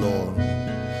the forlorn.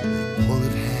 They pull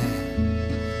at hair,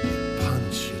 they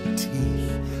punch your teeth,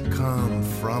 come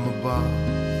from above,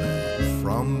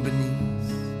 from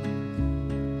beneath.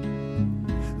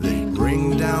 They bring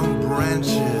down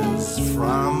branches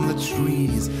from the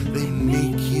trees, they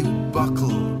make you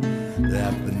buckle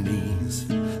at the knees.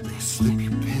 They slip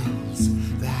you pills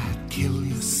that kill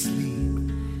your sleep,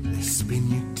 they spin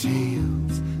you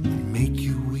tales that make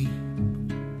you weep.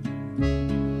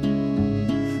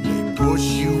 They push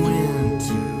you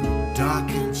into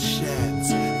darkened sheds,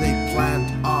 they plant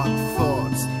odd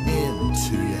thoughts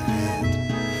into your head.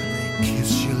 They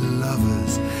kiss your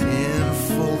lovers in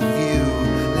full view,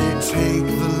 they take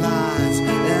the lies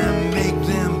and make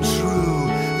them true.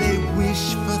 They wish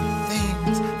for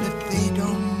things that they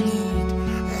don't need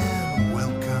and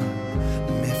welcome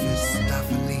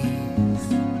Mephistopheles.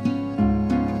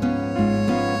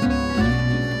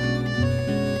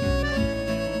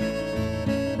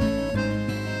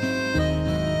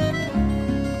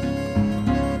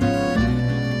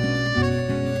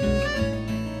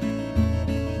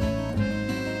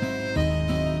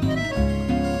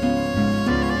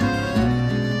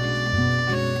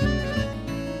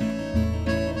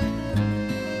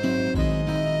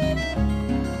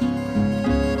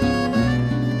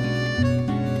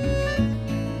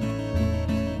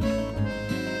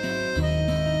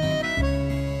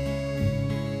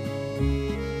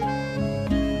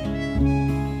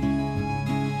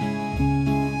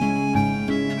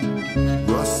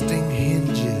 Rusting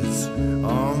hinges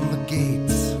on the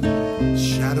gates,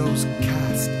 shadows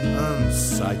cast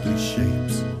unsightly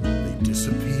shapes. They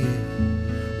disappear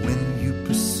when you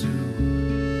pursue,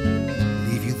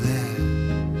 leave you there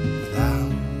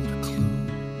without a clue.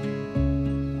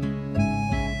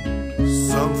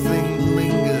 Something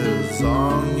lingers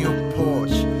on your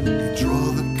porch, you draw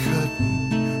the curtain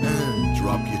and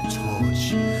drop your torch.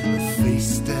 The face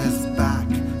stares back,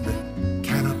 that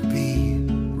cannot be,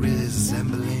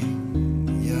 resembling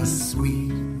your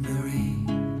sweet Marie.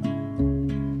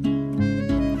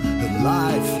 The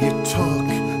life you took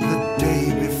the day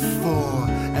before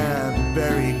and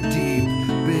buried deep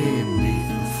beneath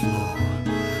the floor.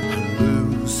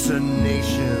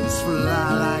 Hallucinations fly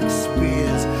like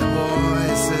spears,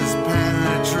 voices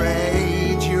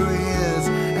penetrate your ears,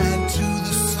 and to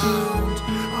the sound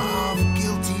of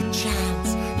guilty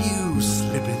chants you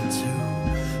slip into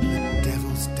the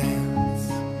devil's dance.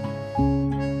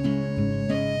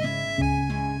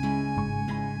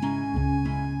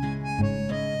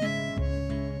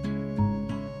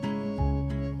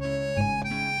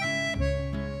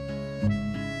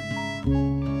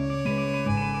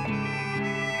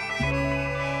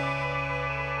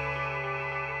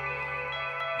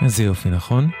 איזה יופי,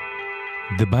 נכון?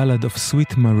 The Ballad of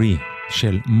Sweet Marie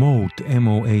של מוט,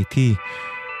 M-O-A-T,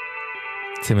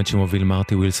 צמד שמוביל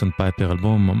מרטי ווילסון פייפר,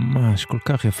 אלבום ממש כל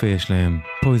כך יפה יש להם,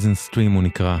 Poison Stream הוא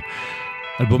נקרא.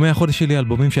 אלבומי החודש שלי,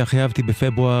 אלבומים שהכי אהבתי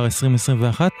בפברואר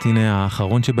 2021, הנה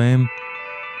האחרון שבהם,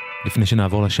 לפני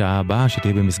שנעבור לשעה הבאה,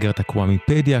 שתהיה במסגרת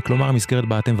הקוואמיפדיה, כלומר המסגרת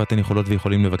בה אתם ואתן יכולות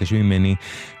ויכולים לבקש ממני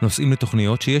נושאים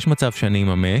לתוכניות שיש מצב שאני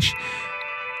אממש,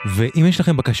 ואם יש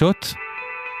לכם בקשות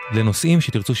לנושאים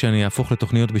שתרצו שאני אהפוך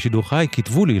לתוכניות בשידור חי,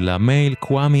 כתבו לי למייל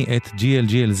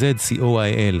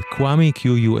קוואמי@glglz.coil, קוואמי,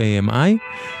 Q-U-A-M-I,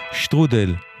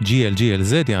 שטרודל,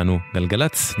 glglz, יענו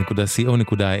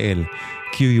גלגלץ.co.il,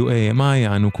 Q-U-A-M-I,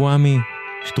 יענו קוואמי,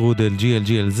 שטרודל,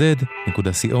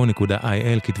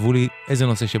 glglz.co.il, כתבו לי איזה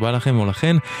נושא שבא לכם או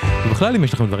לכן, ובכלל אם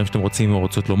יש לכם דברים שאתם רוצים או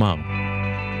רוצות לומר.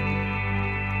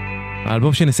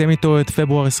 האלבום שנסיים איתו את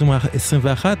פברואר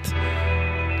 2021,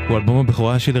 הוא אלבום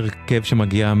הבכורה של הרכב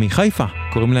שמגיע מחיפה,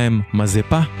 קוראים להם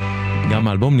מזפה, גם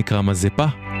האלבום נקרא מזפה,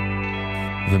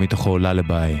 ומתוכו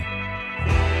ללביי.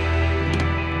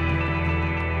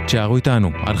 תשארו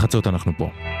איתנו, עד חצות אנחנו פה.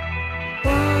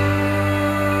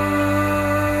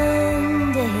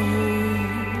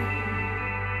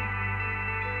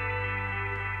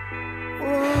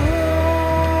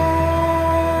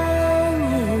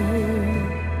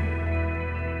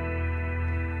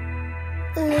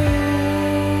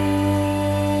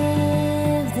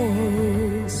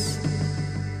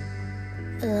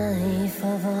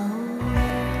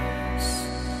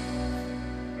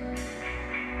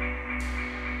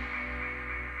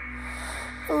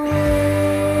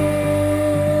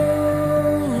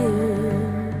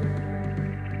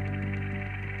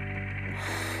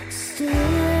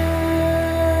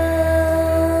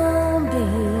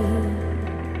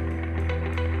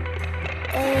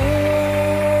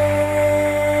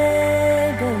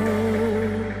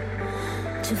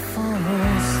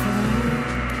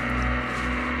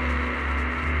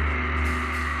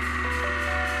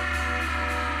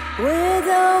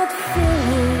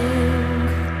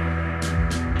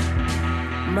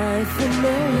 my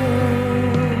familiar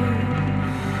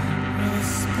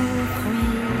whisper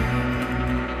creep.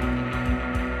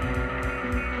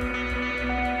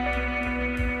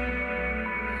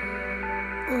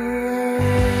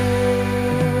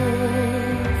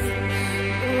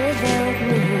 Without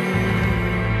me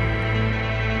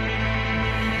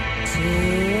to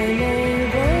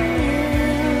enable you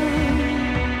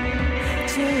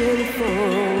to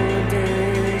unfold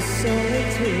in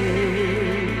solitude.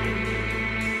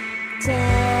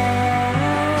 Time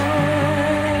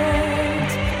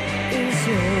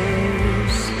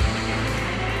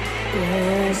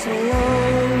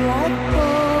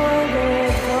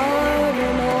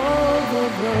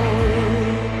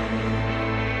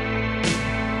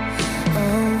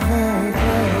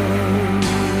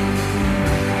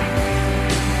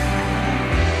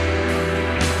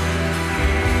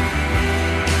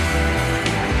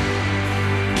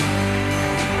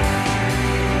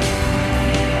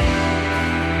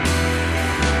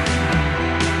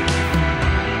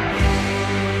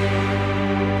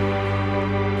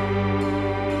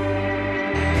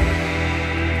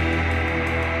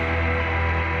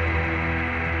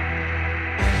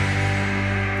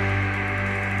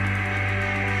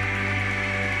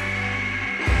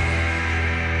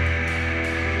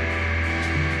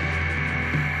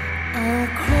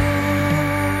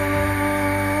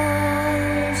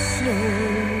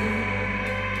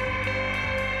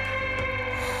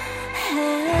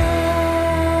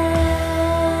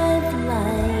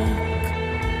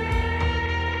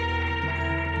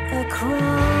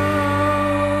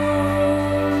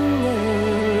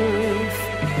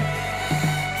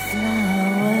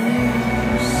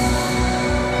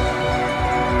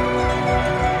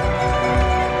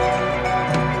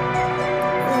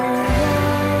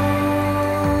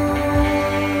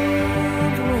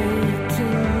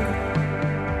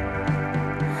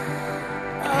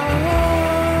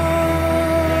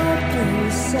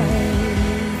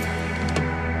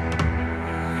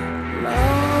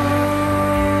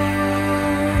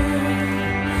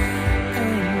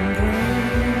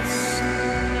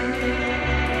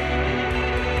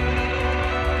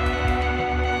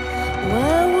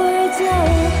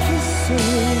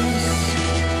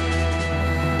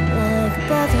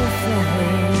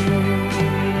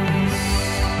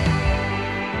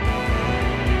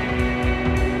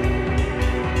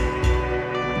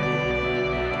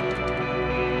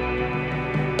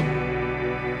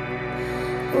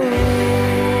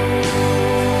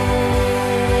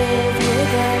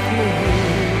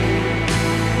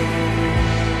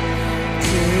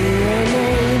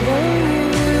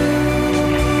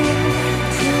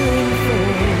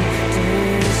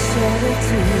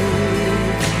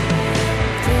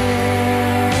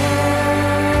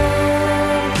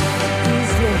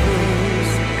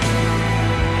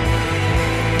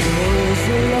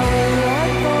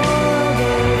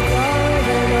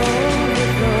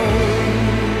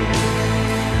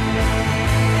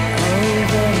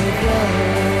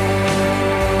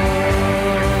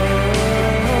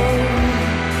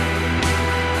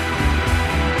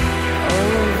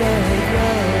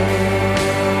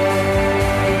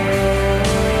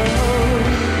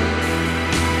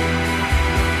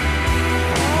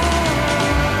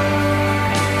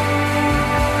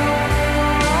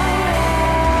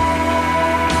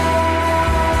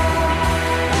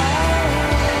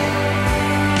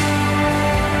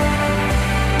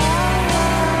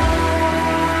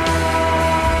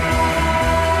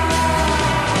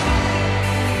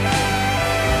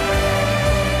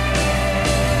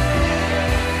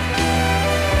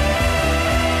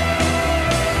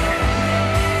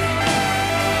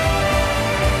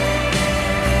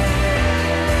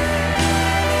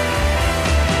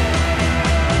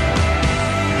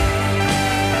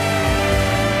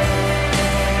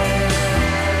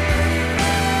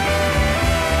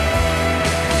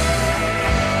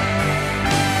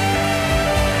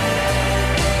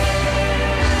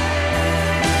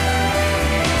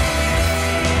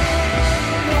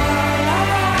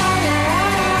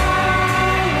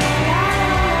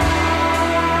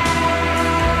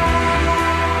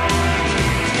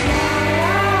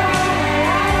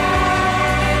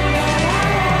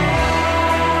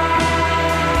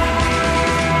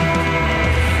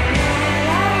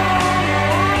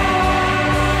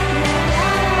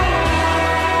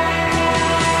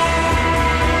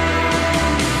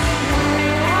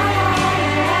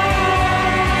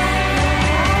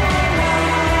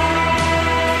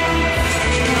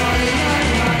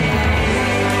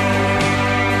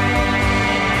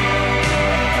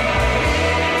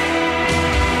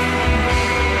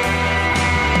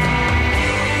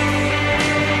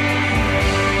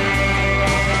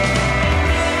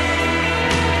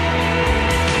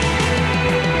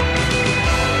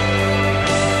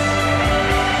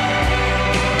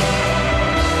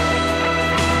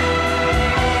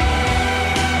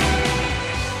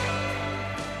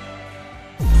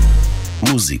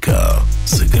מוזיקה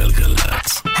זה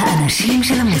גלגלצ. האנשים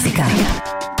של המוזיקה.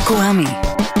 קוואמי.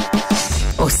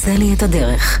 עושה לי את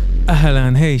הדרך.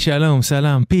 אהלן, היי, שלום,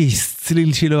 סלם, פיס,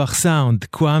 צליל שילוח סאונד.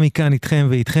 קוואמי כאן איתכם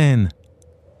ואיתכן.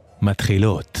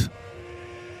 מתחילות.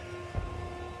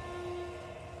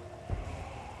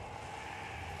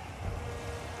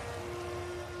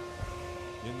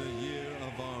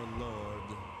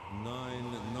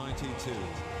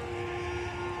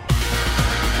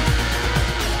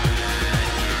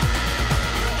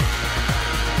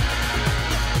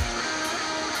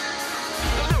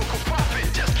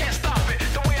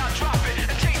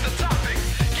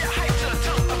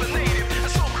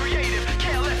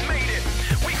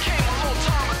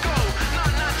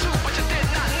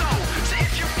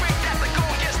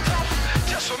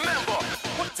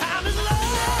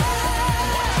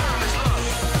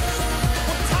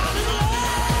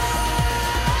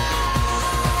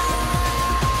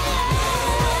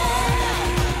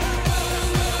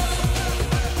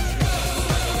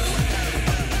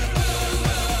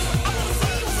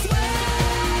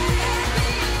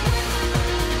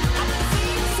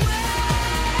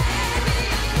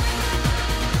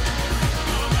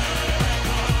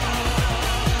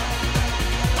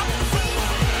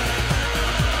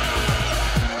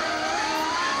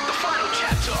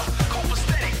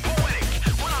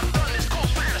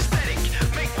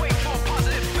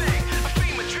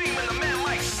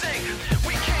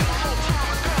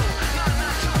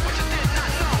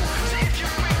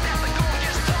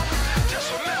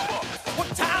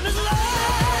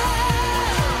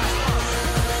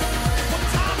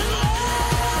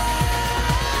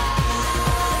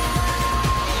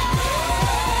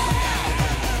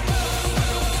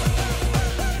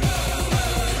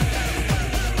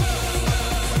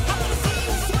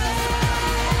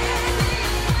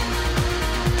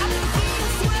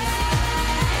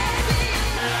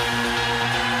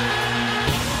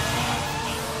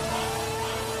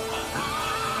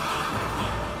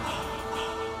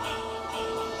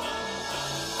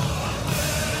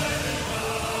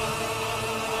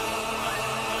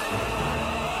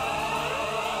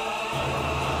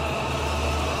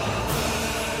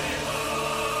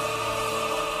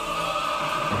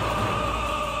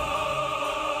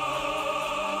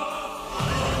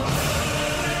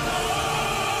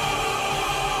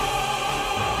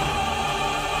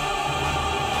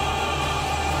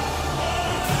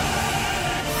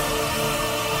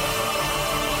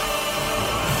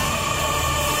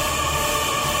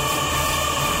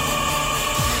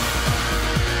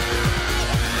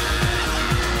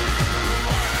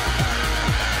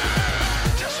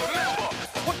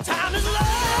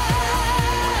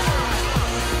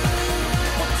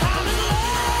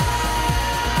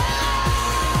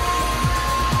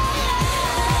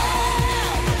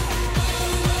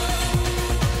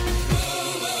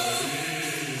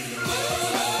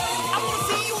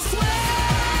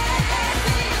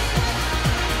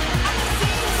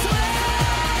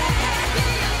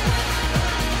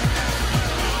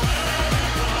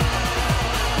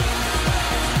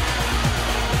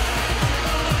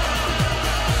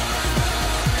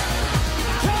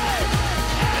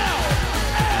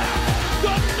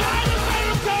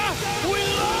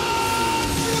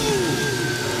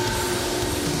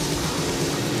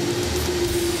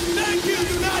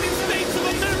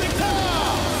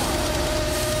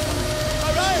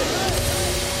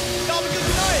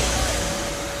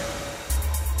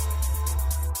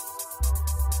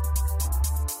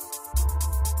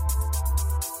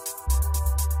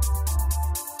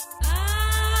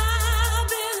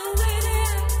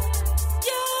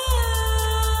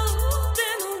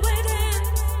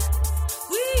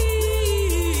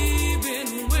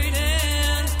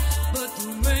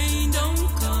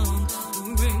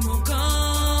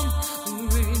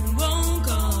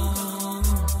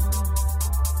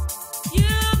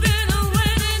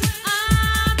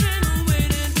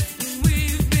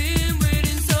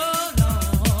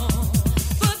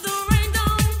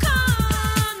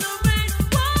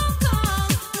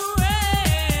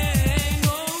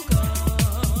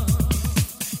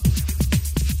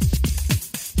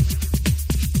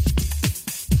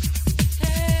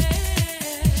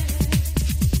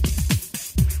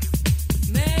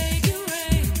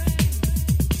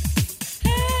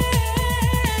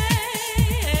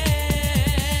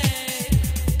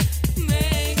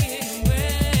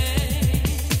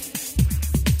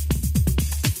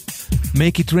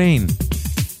 Make It Rain,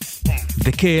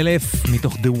 The KLF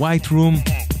מתוך The White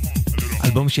Room,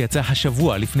 אלבום שיצא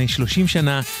השבוע לפני 30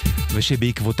 שנה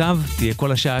ושבעקבותיו תהיה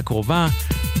כל השעה הקרובה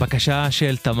בקשה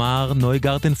של תמר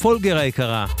נויגרטן פולגר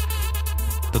היקרה.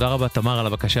 תודה רבה תמר על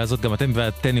הבקשה הזאת, גם אתם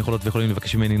ואתן יכולות ויכולים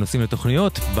לבקש ממני נושאים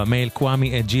לתוכניות, במייל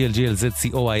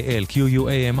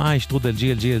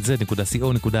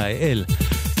kwami@glglz.co.il.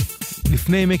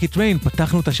 לפני Make It Rain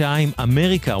פתחנו את השעה עם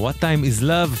אמריקה, What Time Is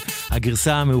Love,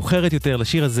 הגרסה המאוחרת יותר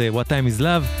לשיר הזה, What Time Is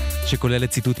Love, שכוללת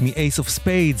ציטוט מ-Ace of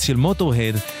Spades של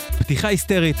מוטורהד, פתיחה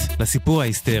היסטרית לסיפור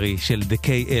ההיסטרי של The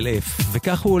KLF,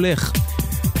 וכך הוא הולך.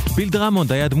 ביל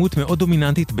דרמונד היה דמות מאוד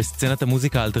דומיננטית בסצנת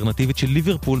המוזיקה האלטרנטיבית של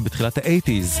ליברפול בתחילת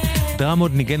ה-80s.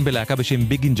 דרמונד ניגן בלהקה בשם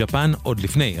ביג אין ג'פן עוד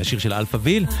לפני השיר של אלפה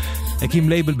ויל, הקים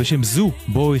לייבל בשם זו,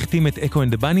 בו הוא החתים את אקו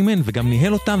אנד דה בנימן וגם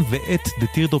ניהל אותם ואת The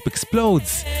Teardrop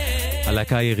Explodes,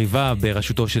 הלהקה היריבה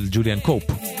בראשותו של ג'וליאן קופ.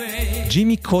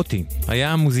 ג'ימי קוטי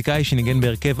היה מוזיקאי שניגן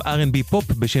בהרכב R&B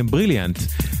פופ בשם בריליאנט.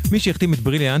 מי שהחתים את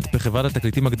בריליאנט בחברת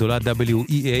התקליטים הגדולה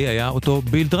WEA היה אותו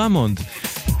ביל דרמונד.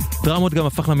 דרמונד גם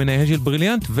הפך למנהל של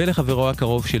בריליאנט ולחברו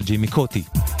הקרוב של ג'ימי קוטי.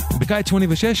 בקיץ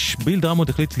 86 ביל דרמונד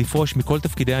החליט לפרוש מכל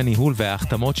תפקידי הניהול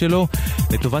וההחתמות שלו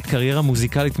לטובת קריירה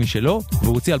מוזיקלית משלו,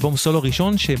 והוא הוציא אלבום סולו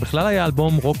ראשון שבכלל היה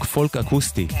אלבום רוק פולק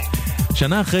אקוסטי.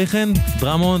 שנה אחרי כן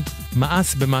דרמונד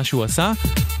מאס במה שהוא עשה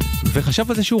וחשב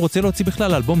על זה שהוא רוצה להוציא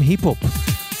בכלל אלבום היפ-הופ.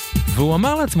 והוא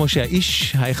אמר לעצמו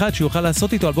שהאיש האחד שהוא יוכל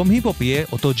לעשות איתו אלבום היפ-הופ יהיה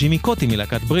אותו ג'ימי קוטי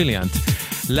מלהקת בריליאנט.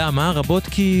 למה? רבות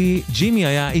כי ג'ימי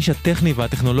היה האיש הטכני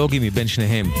והטכנולוגי מבין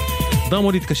שניהם.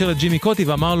 דרמונד התקשר לג'ימי קוטי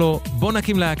ואמר לו, בוא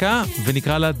נקים להקה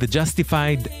ונקרא לה The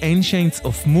Justified Ancients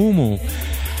of Mumu.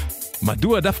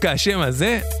 מדוע דווקא השם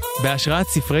הזה? בהשראת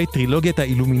ספרי טרילוגיית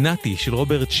האילומינטי של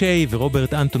רוברט שיי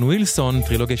ורוברט אנטון ווילסון,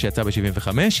 טרילוגיה שיצאה ב-75,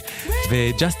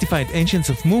 ו-Justified Ancients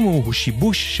of Mumu הוא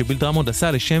שיבוש שביל דרמונד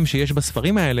עשה לשם שיש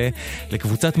בספרים האלה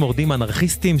לקבוצת מורדים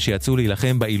אנרכיסטים שיצאו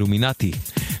להילחם באילומינטי.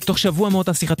 תוך שבוע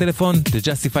מאותה שיחת טלפון, The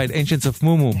Justified Ancients of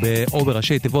Mumu, או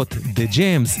בראשי תיבות The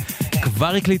Gems,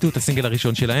 כבר הקליטו את הסינגל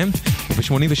הראשון שלהם,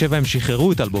 וב-87 הם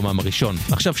שחררו את אלבומם הראשון.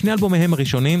 עכשיו, שני אלבומיהם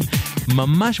הראשונים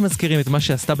ממש מזכירים את מה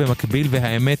שעשתה במקביל,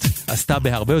 והאמת עשתה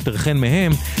בהרבה יותר חן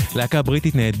מהם, להקה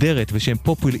בריטית נהדרת בשם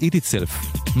Pop Will Eat Itself.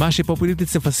 מה ש-Pop Will Eat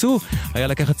Itself עשו היה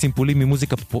לקחת סימפולים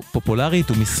ממוזיקה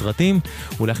פופולרית ומסרטים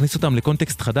ולהכניס אותם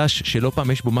לקונטקסט חדש שלא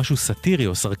פעם יש בו משהו סטירי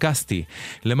או סרקסטי.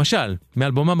 למשל,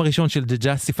 מאלבומם הראשון של The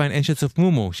Justified Ancients of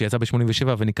Mumu שיצא ב-87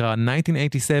 ונקרא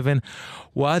 1987,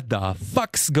 What the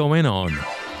fuck's going on?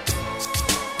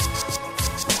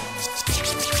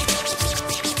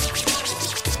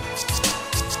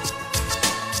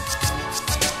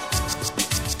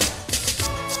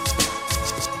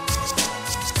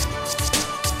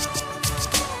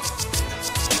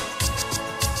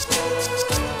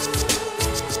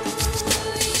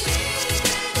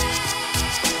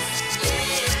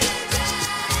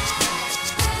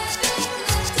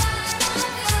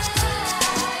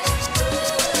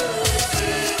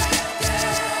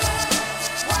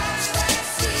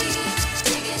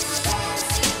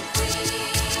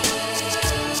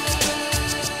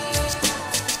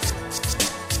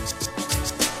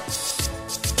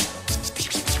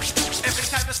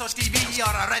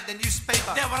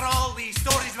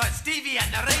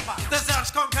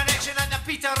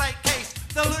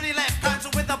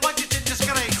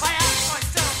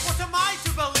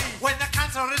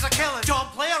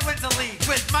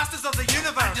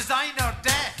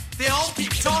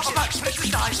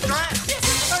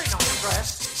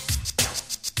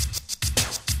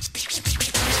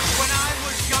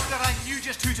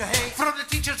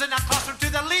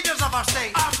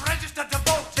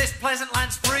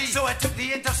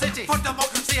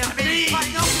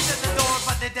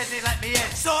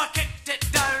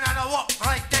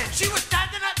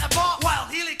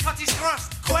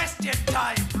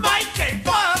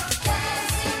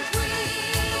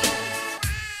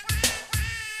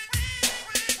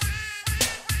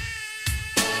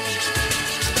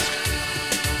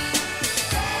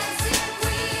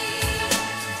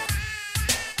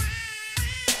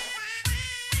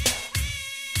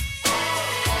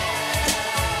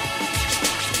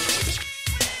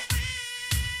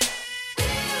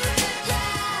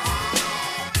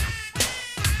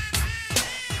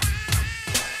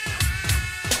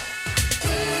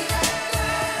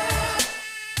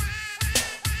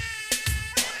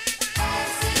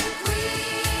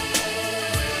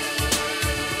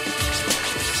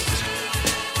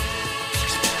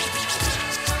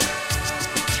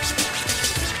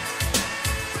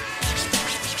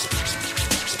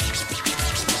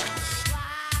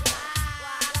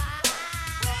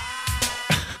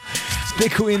 The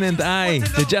Queen and I,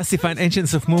 The Justified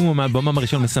Ancients of Mumu, מהאלבומם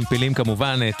הראשון מסמפילים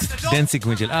כמובן את Dancing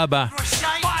Queen של אבא.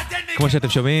 כמו שאתם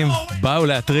שומעים, באו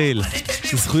להטריל.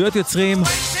 זכויות יוצרים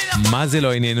מה זה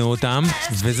לא עניינו אותם,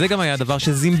 וזה גם היה הדבר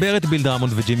שזימבר את ביל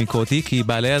דרמונד וג'ימי קוטי, כי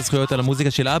בעלי הזכויות על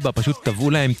המוזיקה של אבא פשוט טבעו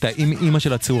להם תאים אימא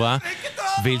של הצורה,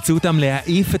 ואילצו אותם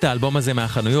להעיף את האלבום הזה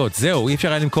מהחנויות. זהו, אי אפשר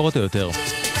היה למכור אותו יותר.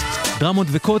 דרמונד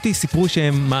וקוטי סיפרו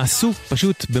שהם מעשו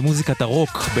פשוט במוזיקת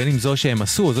הרוק, בין אם זו שהם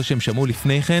עשו או זו שהם שמעו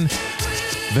לפני כן,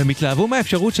 והם התלהבו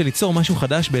מהאפשרות של ליצור משהו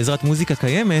חדש בעזרת מוזיקה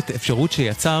קיימת, אפשרות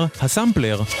שיצר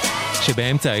הסמפלר,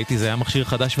 שבאמצע הייתי זה היה מכשיר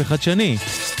חדש וחדשני,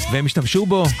 והם השתמשו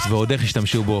בו, ועוד איך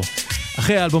השתמשו בו.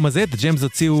 אחרי האלבום הזה, The Jams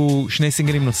הוציאו 2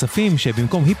 סינגלים נוספים,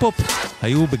 שבמקום היפ-הופ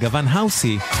היו בגוון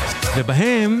האוסי,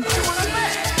 ובהם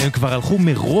הם כבר הלכו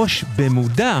מראש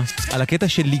במודע על הקטע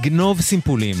של לגנוב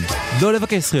סימפולים, לא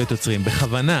לבקש זכויות יוצרים,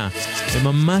 בכוונה. הם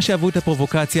ממש אהבו את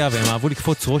הפרובוקציה, והם אהבו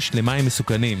לקפוץ ראש למים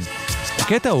מסוכנים.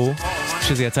 הקטע הוא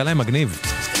שזה יצא להם מגניב.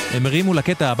 הם הרימו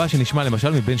לקטע הבא שנשמע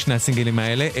למשל מבין 2 הסינגלים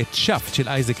האלה, את שפט של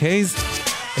אייזק הייז,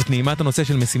 את נעימת הנושא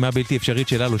של משימה בלתי אפשרית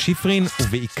של אלו שיפרין,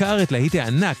 ובעיקר את להיט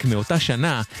הענק מאותה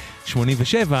שנה,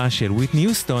 87, של וויטני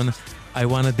יוסטון, I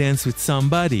Wanna Dance With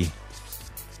Somebody.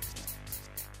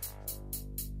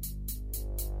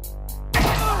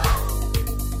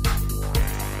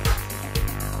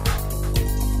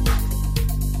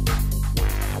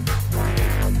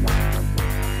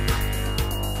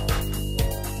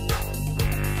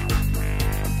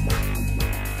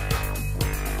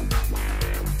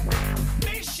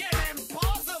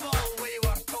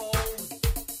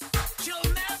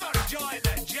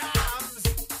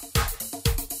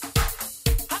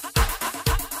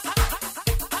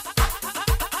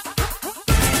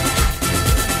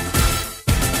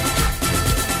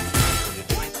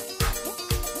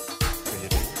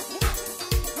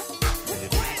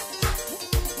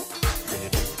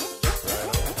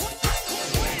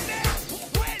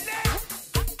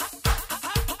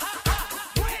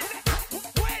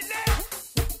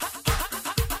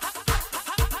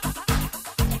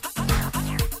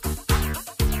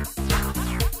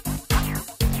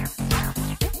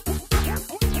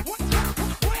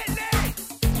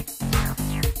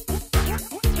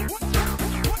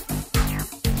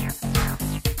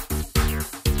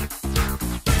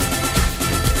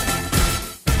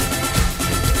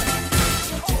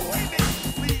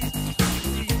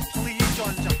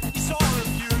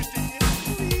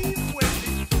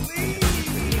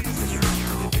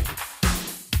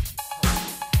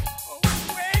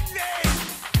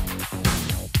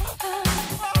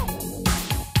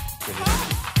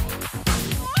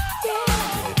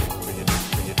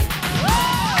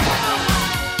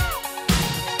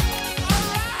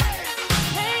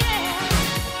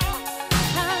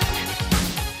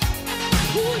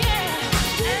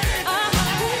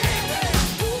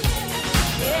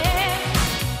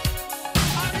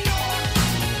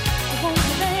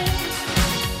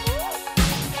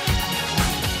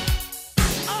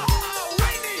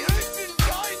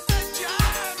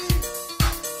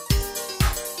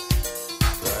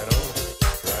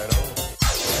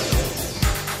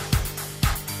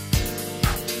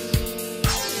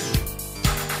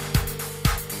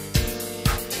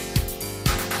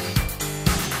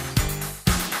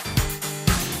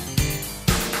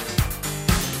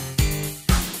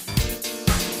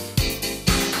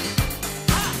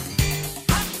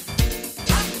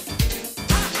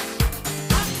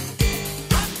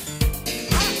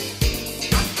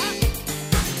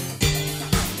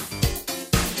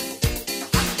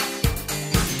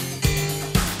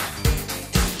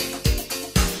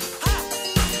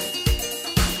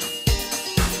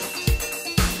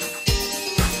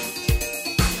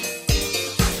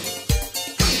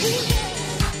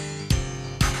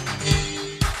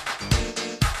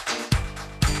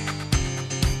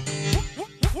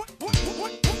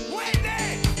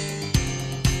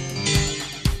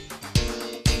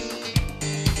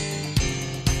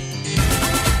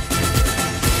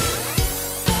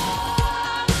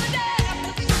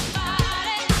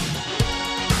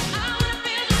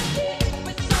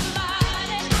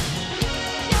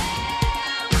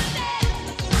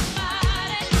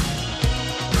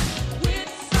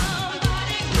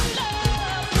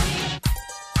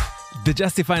 The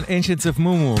Justified Ancients of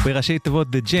Mumu, בראשי תיבות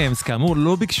The Jams, כאמור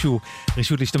לא ביקשו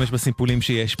רשות להשתמש בסימפולים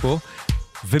שיש פה,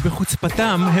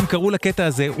 ובחוצפתם הם קראו לקטע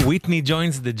הזה Whitney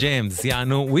Joins the Jams,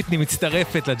 יענו, Whitney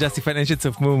מצטרפת ל-Justified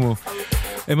Ancients of Mumu.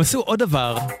 הם עשו עוד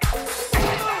דבר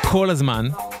כל הזמן,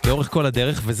 לאורך כל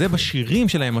הדרך, וזה בשירים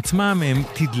שלהם עצמם, הם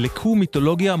תדלקו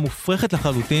מיתולוגיה מופרכת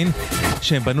לחלוטין,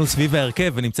 שהם בנו סביב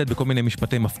ההרכב ונמצאת בכל מיני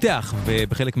משפטי מפתח,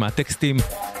 ובחלק מהטקסטים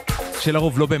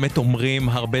שלרוב לא באמת אומרים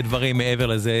הרבה דברים מעבר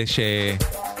לזה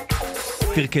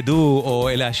שתרקדו, או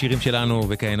אלה השירים שלנו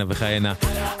וכהנה וכהנה.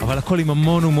 אבל הכל עם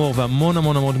המון הומור והמון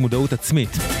המון המון מודעות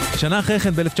עצמית. שנה אחרי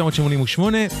כן, ב-1988,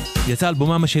 יצא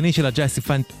אלבומם השני של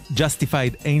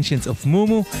ה-Justified Ancients of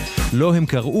Mumu, לא הם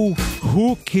קראו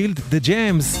Who Killed the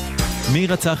Gems? מי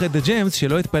רצח את The Gems?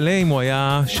 שלא התפלא אם הוא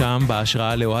היה שם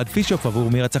בהשראה לאוהד פישוף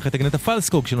עבור מי רצח את אגנטה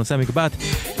פלסקוג שנושא המקבט,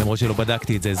 למרות שלא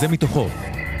בדקתי את זה, זה מתוכו.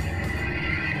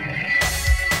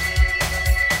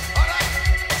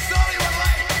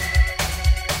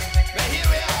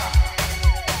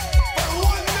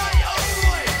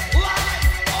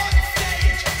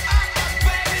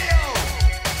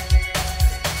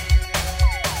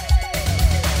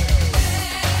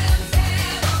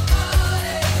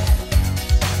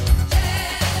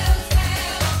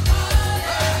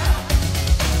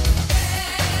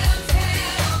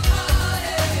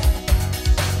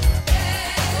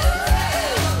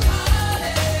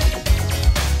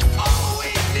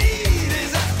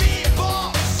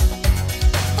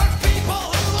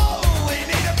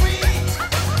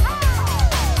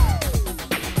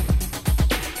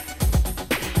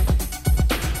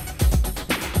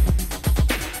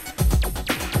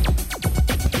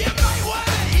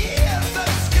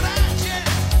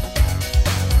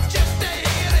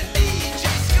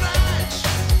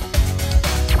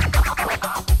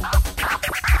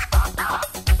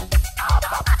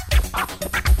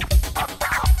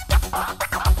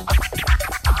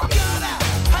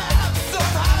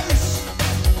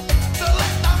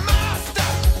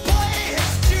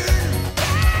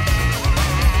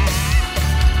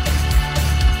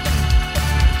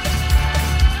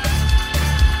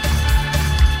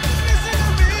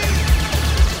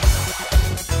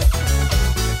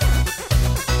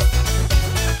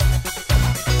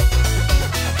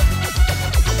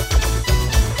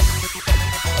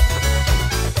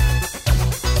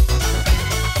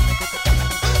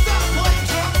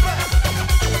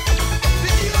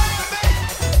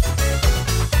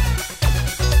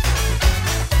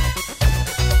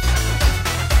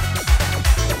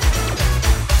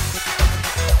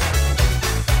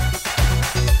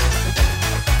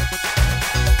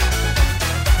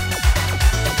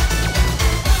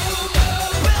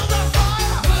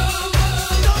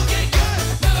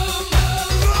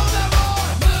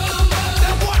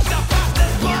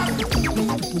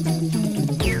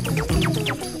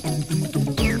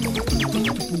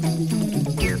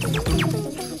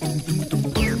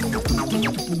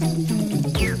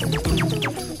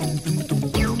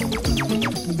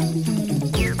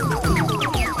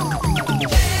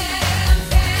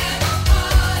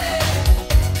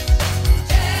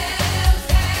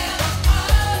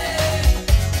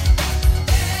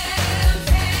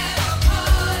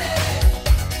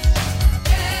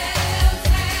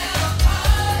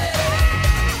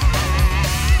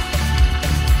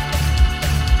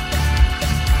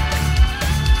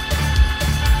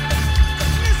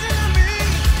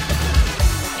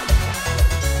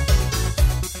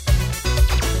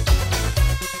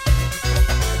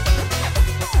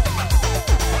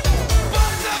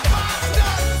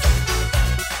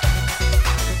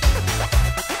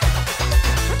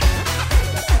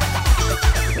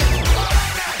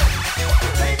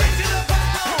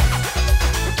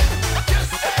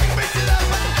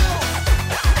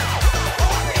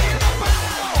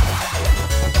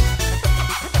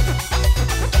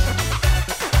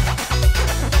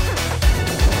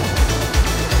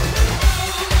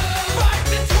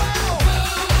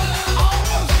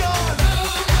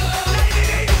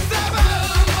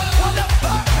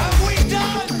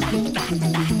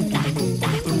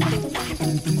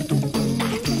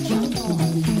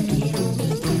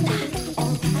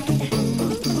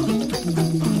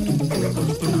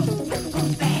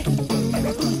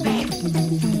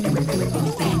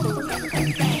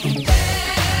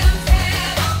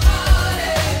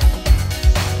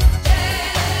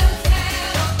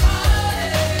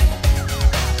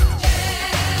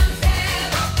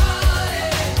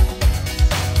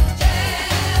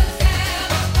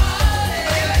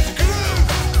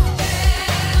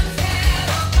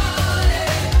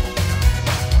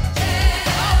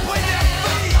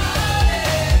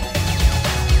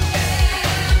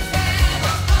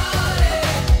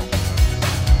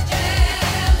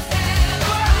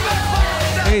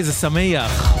 איזה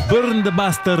שמח. Burn the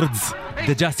Bastards,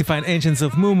 The Justified Ancients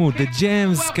of Mumu, The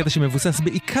Gems, קטע שמבוסס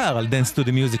בעיקר על Dance to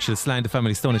the Music של Sly and the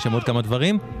Family Stone, יש שם עוד כמה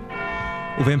דברים.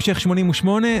 ובהמשך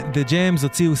 88, The Gems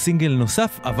הוציאו סינגל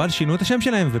נוסף, אבל שינו את השם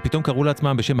שלהם, ופתאום קראו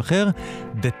לעצמם בשם אחר,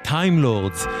 The Time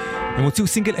Lords. הם הוציאו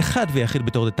סינגל אחד ויחיד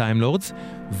בתור The Time Lords,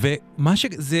 ומה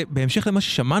שזה, בהמשך למה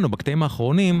ששמענו בקטעים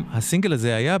האחרונים, הסינגל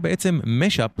הזה היה בעצם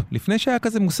משאפ, לפני שהיה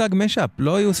כזה מושג משאפ,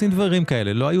 לא היו עושים דברים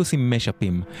כאלה, לא היו עושים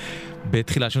משאפים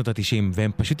בתחילת שנות ה-90,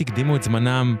 והם פשוט הקדימו את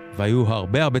זמנם, והיו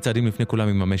הרבה צעדים לפני כולם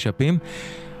עם המשאפים.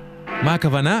 מה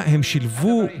הכוונה? הם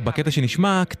שילבו בקטע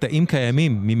שנשמע קטעים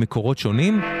קיימים ממקורות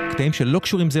שונים, קטעים שלא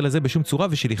קשורים זה לזה בשום צורה,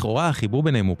 ושלכאורה החיבור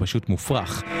ביניהם הוא פשוט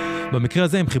מופרך. במקרה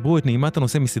הזה הם חיברו את נעימת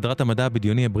הנושא מסדרת המדע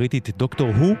הבדיוני הבריטית דוקטור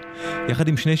הו, יחד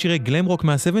עם שני שירי גלם רוק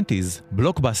מה-70s,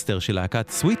 בלוקבאסטר של להקת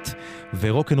סוויט,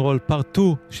 ורוק אנד רול פארט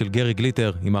 2 של גרי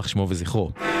גליטר, יימח שמו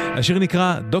וזכרו. השיר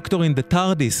נקרא דוקטור אין דה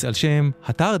טרדיס, על שם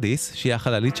הטרדיס, שהיא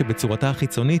החללית שבצורתה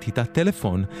החיצונית איתה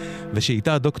טלפון,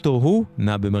 ושאיתה דוקטור הו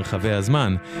נע במרחבי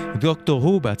הזמן. דוקטור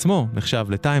הו בעצמו נחשב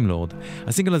לטיימלורד.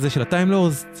 הסינגל הזה של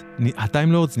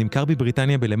הטיימלורדס נמכר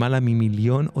בבריטניה בלמעלה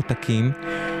ממיליון עותקים,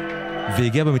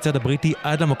 והגיע במצעד הבריטי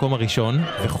עד למקום הראשון,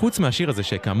 וחוץ מהשיר הזה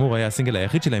שכאמור היה הסינגל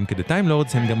היחיד שלהם כדי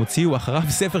טיימלורדס, הם גם הוציאו אחריו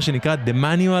ספר שנקרא The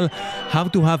Manual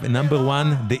How to Have a Number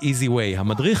One The Easy Way,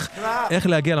 המדריך איך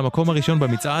להגיע למקום הראשון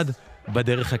במצעד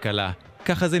בדרך הקלה.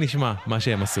 ככה זה נשמע מה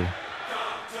שהם עשו.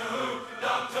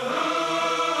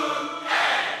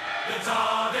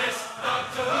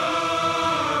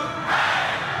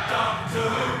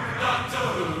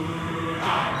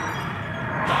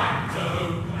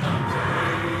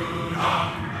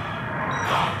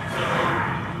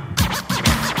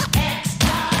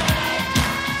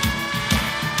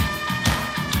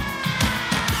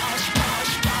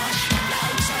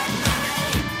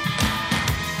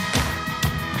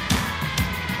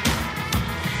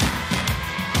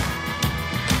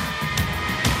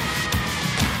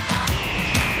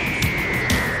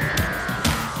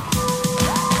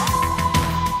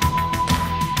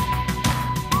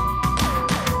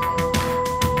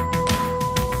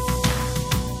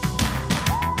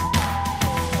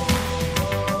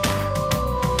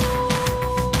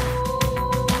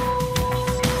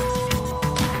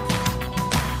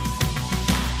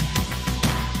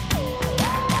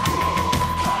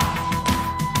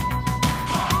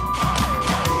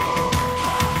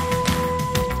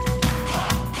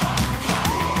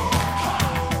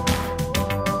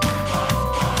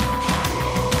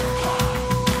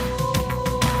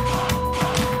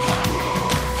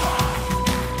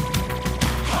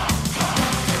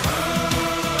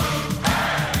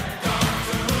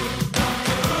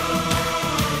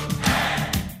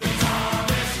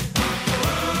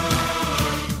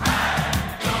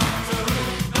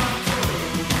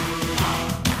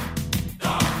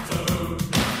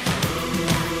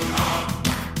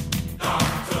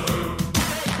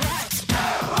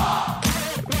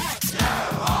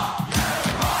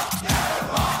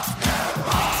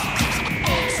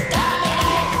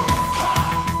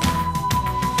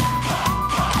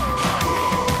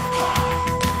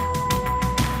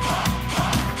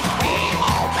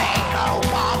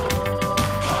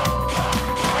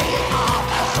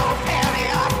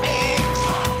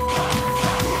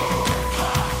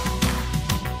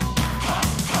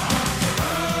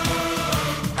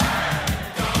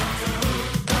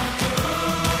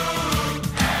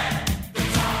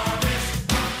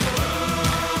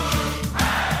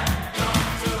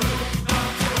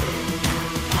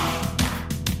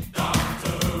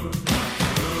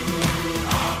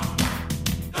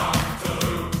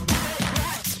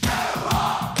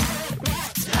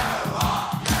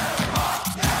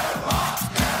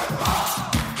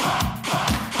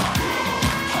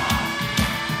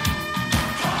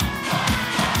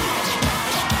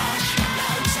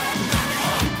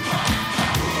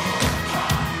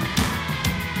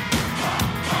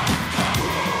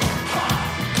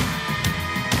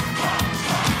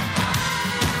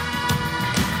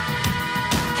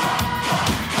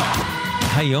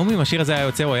 היום אם השיר הזה היה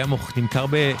יוצא, הוא היה נמכר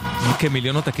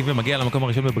בכמיליון עותקים ומגיע למקום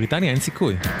הראשון בבריטניה, אין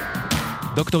סיכוי.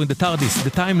 דוקטור אין דה טרדיס,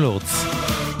 The Time Lords.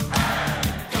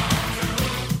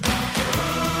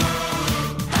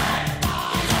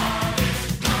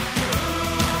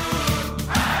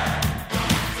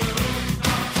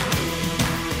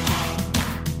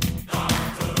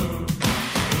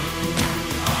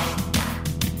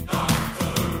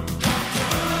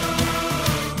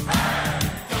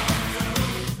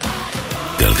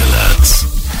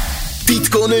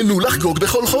 תתכוננו לחגוג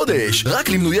בכל חודש. רק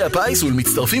למנויי הפיס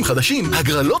ולמצטרפים חדשים,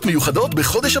 הגרלות מיוחדות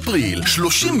בחודש אפריל.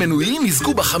 30 מנויים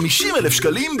יזכו ב50,000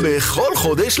 שקלים בכל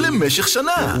חודש למשך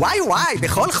שנה. וואי,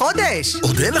 בכל חודש.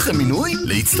 עוד אין לכם מינוי?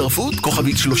 להצטרפות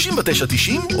כוכבית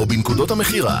 3990 או בנקודות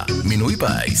המחירה. מינוי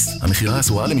פיס. המחירה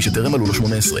אסורה למי שטרם מלאו לו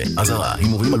 18. אזהרה,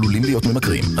 הימורים עלולים להיות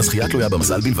ממכרים. הזכייה תלויה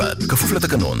במזל בלבד. כפוף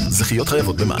לתקנון. זכיות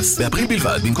חייבות במס. באפריל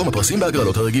בלבד, במקום הפרסים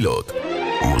בהגרלות הרגילות.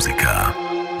 מוזיקה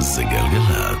זה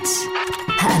גלגלצ.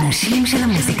 האנשים של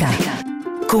המוזיקה.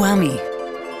 קוואמי.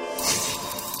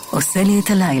 עושה לי את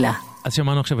הלילה. אז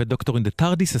שמענו עכשיו את דוקטור אין דה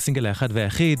טרדיס, הסינגל האחד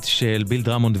והיחיד של ביל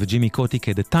דרמונד וג'ימי קוטי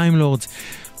כ-The Time Lords.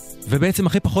 ובעצם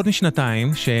אחרי פחות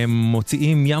משנתיים שהם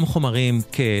מוציאים ים חומרים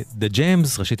כ-The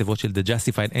Gems, ראשי תיבות של The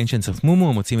Justified Ancients of Mumu,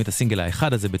 הם מוציאים את הסינגל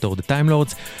האחד הזה בתור The Time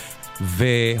Lords,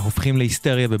 והופכים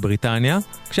להיסטריה בבריטניה,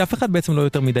 כשאף אחד בעצם לא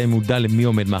יותר מדי מודע למי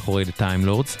עומד מאחורי The Time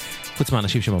Lords, חוץ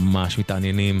מהאנשים שממש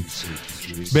מתעניינים.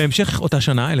 בהמשך אותה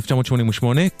שנה,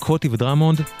 1988, קוטי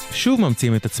ודרמונד שוב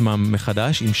ממציאים את עצמם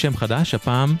מחדש, עם שם חדש,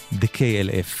 הפעם The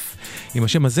KLF. עם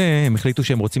השם הזה הם החליטו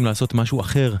שהם רוצים לעשות משהו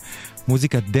אחר,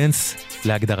 מוזיקת דנס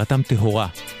להגדרתם טהורה,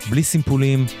 בלי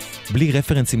סימפולים, בלי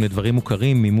רפרנסים לדברים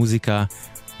מוכרים ממוזיקה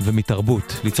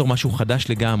ומתרבות, ליצור משהו חדש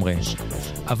לגמרי.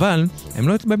 אבל הם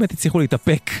לא באמת הצליחו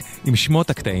להתאפק עם שמות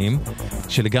הקטעים,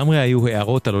 שלגמרי היו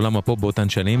הערות על עולם הפופ באותן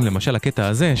שנים, למשל הקטע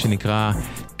הזה שנקרא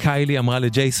קיילי אמרה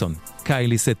לג'ייסון,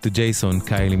 קיילי said to ג'ייסון,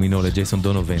 קיילי מינו לג'ייסון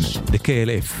דונובן, The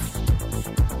KLF.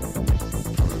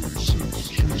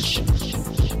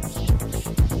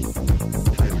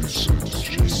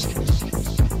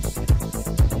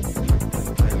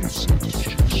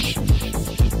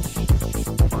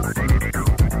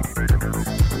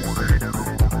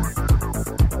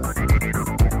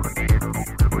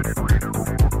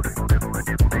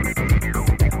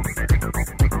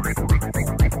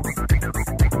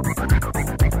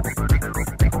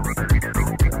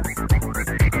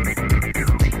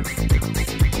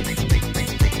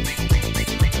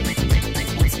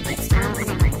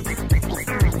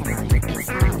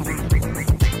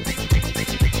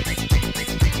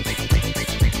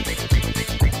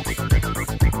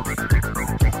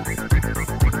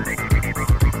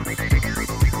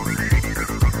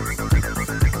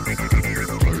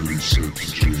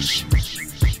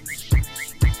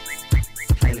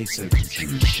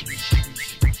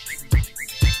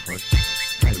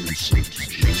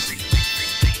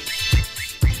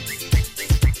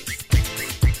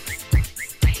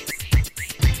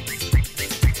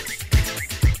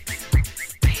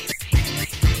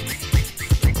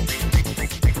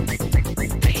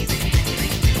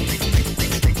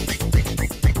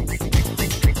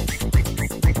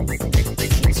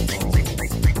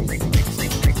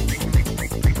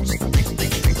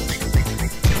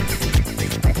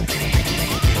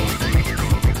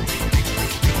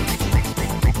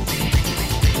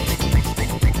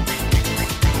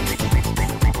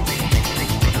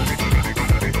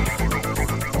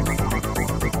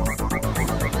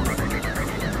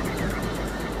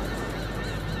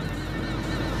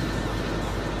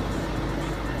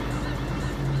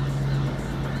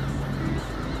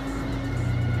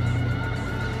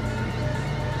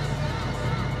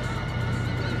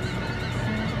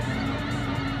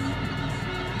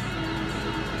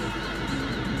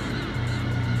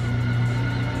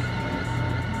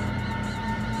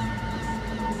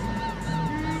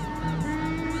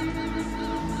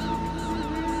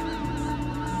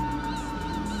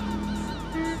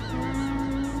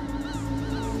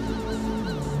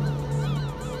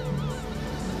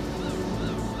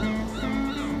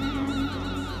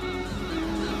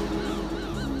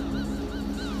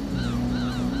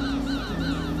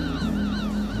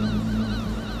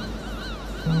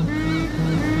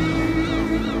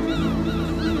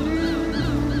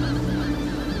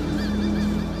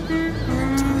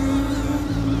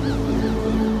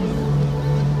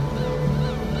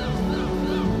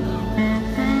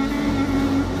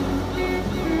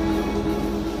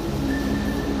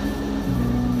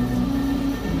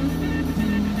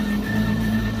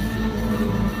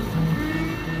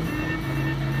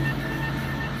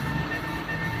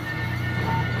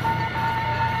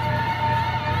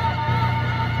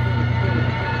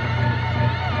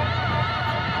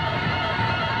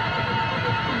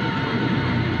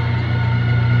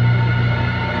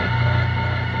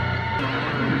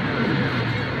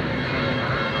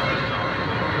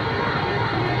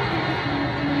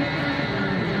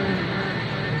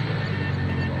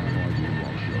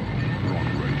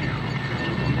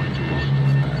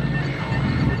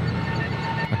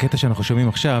 הקטע שאנחנו שומעים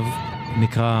עכשיו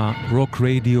נקרא Rock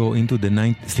Radio into the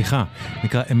 90s, סליחה,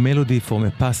 נקרא A Melody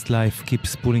from a Past Life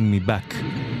Keeps Pulling Me Back.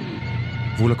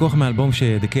 והוא לקוח מאלבום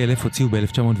ש-The KLF הוציאו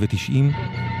ב-1990,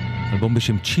 אלבום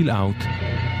בשם Chill Out,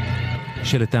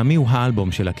 שלטעמי הוא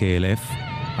האלבום של ה-KLF,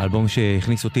 האלבום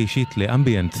שהכניס אותי אישית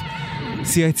לאמביאנט.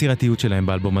 שיא היצירתיות שלהם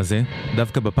באלבום הזה,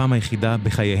 דווקא בפעם היחידה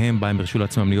בחייהם בה הם הרשו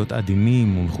לעצמם להיות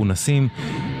עדינים ומכונסים,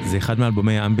 זה אחד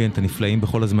מאלבומי האמביאנט הנפלאים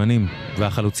בכל הזמנים,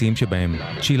 והחלוציים שבהם,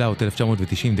 Chill Out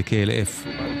 1990, The KLF.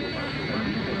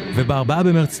 וב-4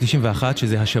 במרץ 91,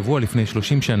 שזה השבוע לפני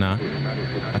 30 שנה,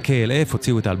 ה-KLF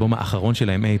הוציאו את האלבום האחרון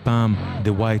שלהם אי פעם,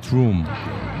 The White Room.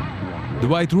 The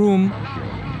White Room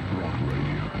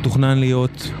תוכנן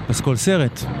להיות פסקול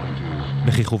סרט,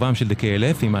 בכיכובם של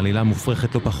KLF, עם עלילה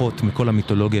מופרכת לא פחות מכל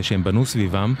המיתולוגיה שהם בנו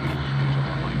סביבם.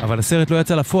 אבל הסרט לא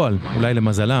יצא לפועל, אולי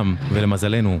למזלם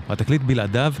ולמזלנו. התקליט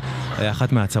בלעדיו היה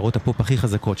אחת מההצהרות הפופ הכי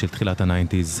חזקות של תחילת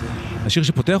ה-90s. השיר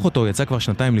שפותח אותו יצא כבר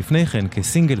שנתיים לפני כן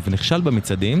כסינגל ונכשל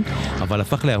במצעדים, אבל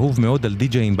הפך לאהוב מאוד על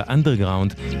די-ג'אים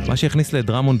באנדרגראונד, מה שהכניס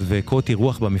לדרמונד וקוטי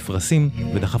רוח במפרשים,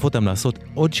 ודחף אותם לעשות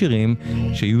עוד שירים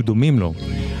שיהיו דומים לו.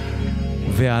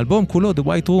 והאלבום כולו, The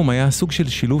White Room, היה סוג של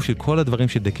שילוב של כל הדברים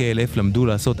ש-KLF למדו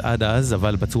לעשות עד אז,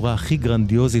 אבל בצורה הכי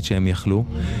גרנדיוזית שהם יכלו.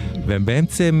 והם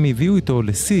בעצם הביאו איתו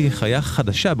לשיא חיה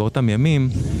חדשה באותם ימים,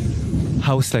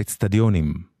 האוסלייט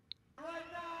סטדיונים.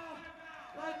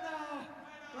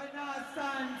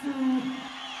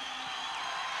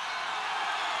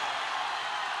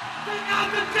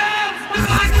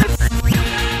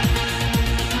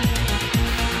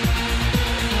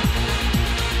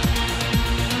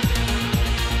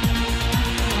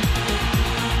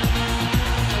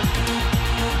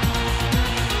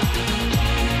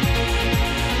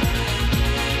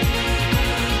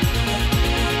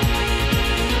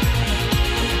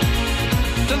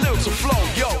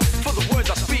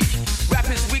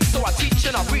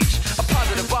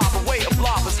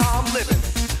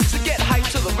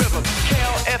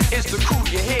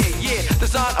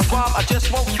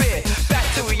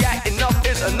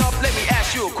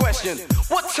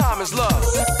 What time is love?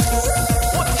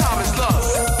 What time is love?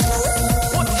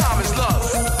 What time is love?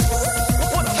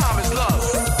 What time is love?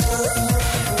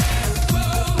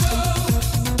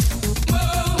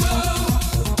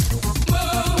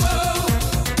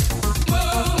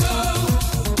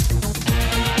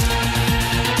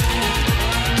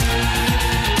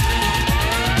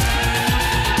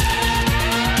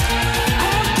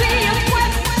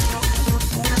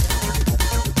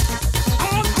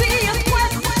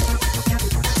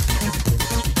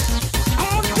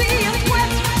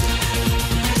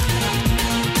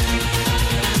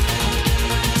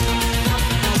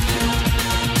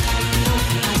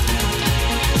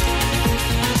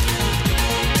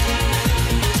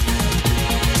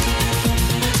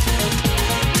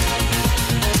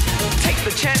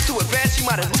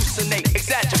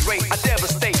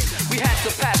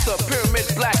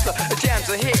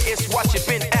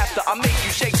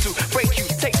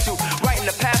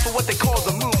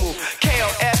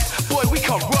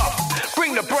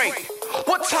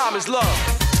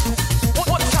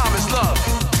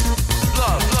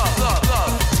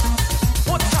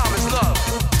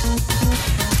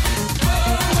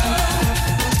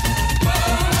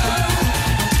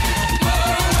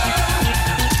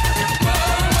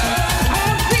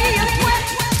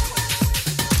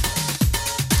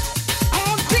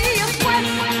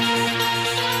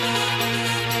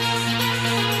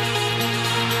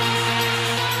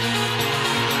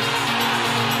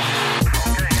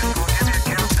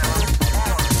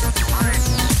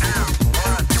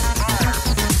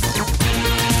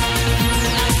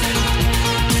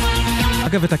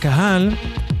 אגב, את הקהל,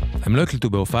 הם לא הקליטו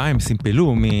בהופעה, הם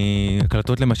סימפלו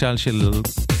מהקלטות למשל של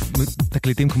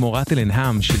תקליטים כמו ראטל אנד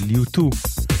האם של U2,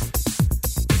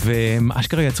 והם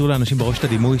אשכרה יצרו לאנשים בראש את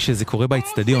הדימוי שזה קורה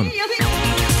באצטדיון.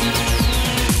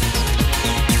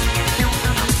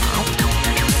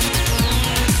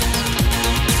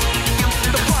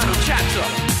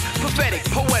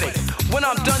 When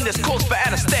I'm done, this calls for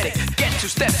anesthetic. Get to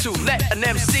step two, let an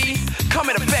MC come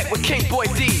in effect with King Boy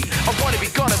D. I wanna be,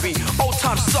 gonna be, old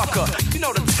time sucker. You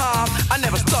know the time, I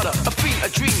never stutter. A fiend, a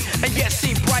dream, and yet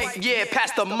see bright. Yeah,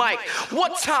 past the mic.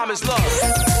 What time is love?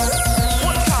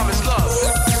 What time is love?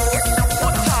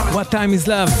 What time is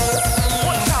love?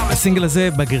 הסינגל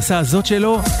הזה בגרסה הזאת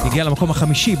שלו הגיע למקום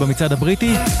החמישי במצעד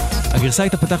הבריטי. הגרסה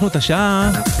איתה פתחנו את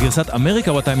השעה, גרסת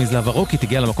אמריקה What time is love הרוקית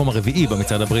הגיעה למקום הרביעי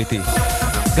במצעד הבריטי.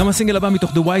 גם הסינגל הבא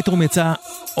מתוך The White Room יצא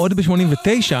עוד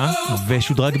ב-89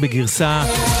 ושודרג בגרסה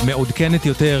מעודכנת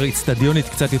יותר, אצטדיונית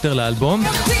קצת יותר לאלבום,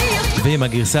 ועם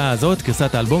הגרסה הזאת,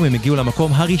 גרסת האלבום, הם הגיעו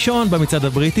למקום הראשון במצעד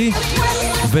הבריטי,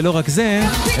 ולא רק זה,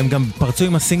 הם גם פרצו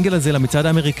עם הסינגל הזה למצעד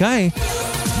האמריקאי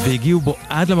והגיעו בו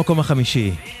עד למקום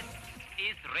החמישי.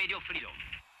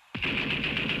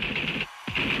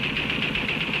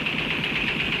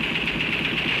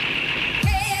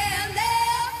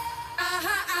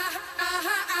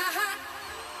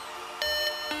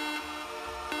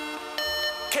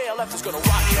 KLF is gonna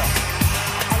rock ya.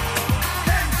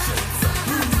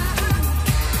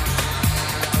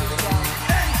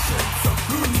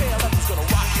 KLF is gonna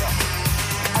rock ya.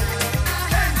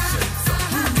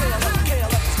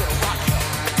 KLF is gonna rock ya.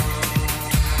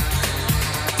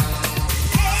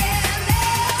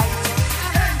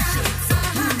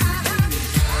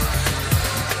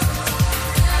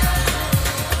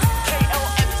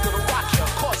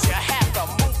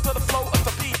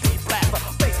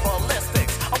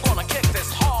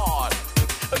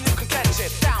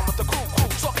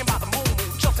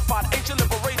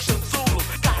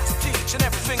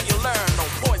 everything you learn. No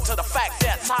point to the fact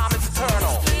that time is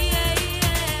eternal.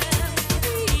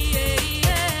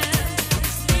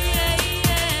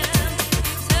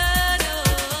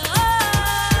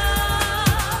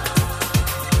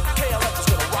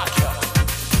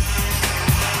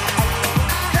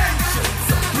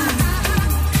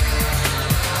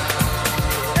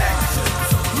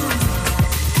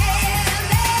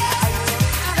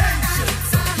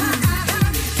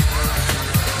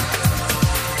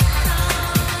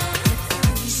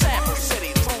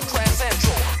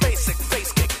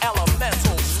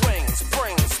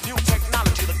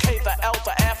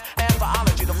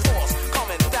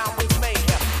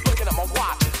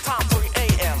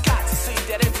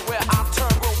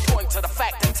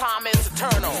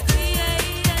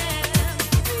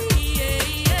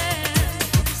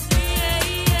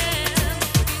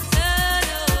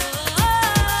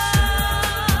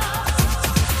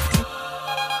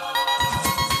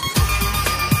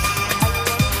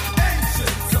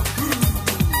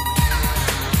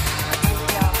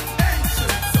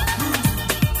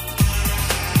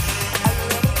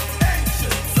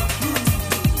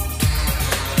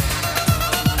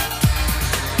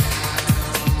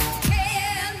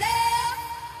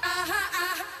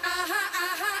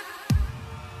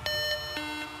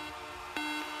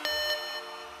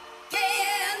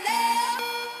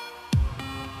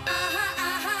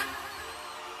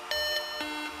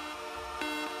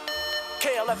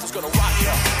 KLF is gonna rock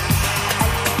you.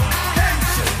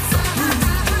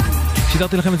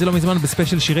 שידרתי לכם את זה לא מזמן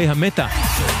בספיישל שירי המטה,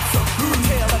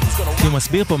 כי הוא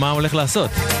מסביר פה מה הוא הולך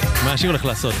לעשות, מה השיר הולך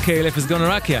לעשות. KLF is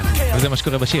gonna rock you, וזה מה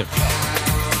שקורה בשיר.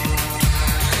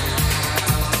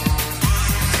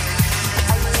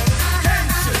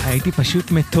 הייתי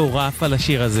פשוט מטורף על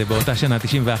השיר הזה באותה שנה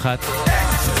 91.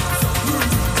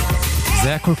 זה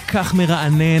היה כל כך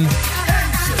מרענן,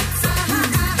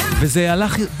 וזה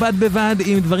הלך בד בבד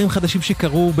עם דברים חדשים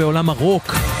שקרו בעולם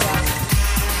הרוק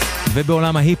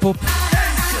ובעולם ההיפ-הופ.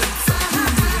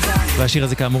 והשיר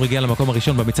הזה כאמור הגיע למקום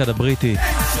הראשון במצעד הבריטי,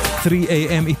 3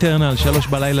 AM Eternal, 3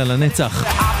 בלילה לנצח.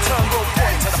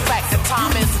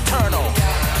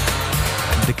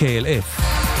 The KLF.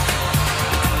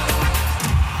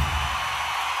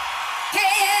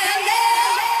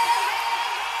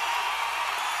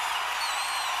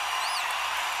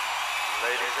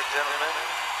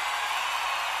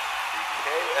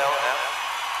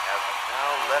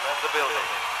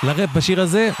 לראפ בשיר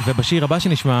הזה, ובשיר הבא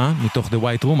שנשמע, מתוך The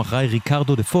White Room, אחראי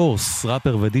ריקרדו דה פורס,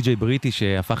 ראפר ודי-ג'יי בריטי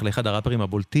שהפך לאחד הראפרים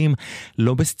הבולטים,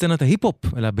 לא בסצנת ההיפ-הופ,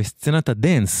 אלא בסצנת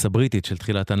הדנס הבריטית של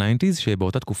תחילת ה-90s,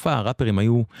 שבאותה תקופה הראפרים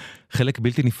היו חלק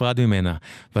בלתי נפרד ממנה.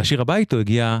 והשיר הבא איתו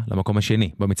הגיע למקום השני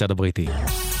במצעד הבריטי.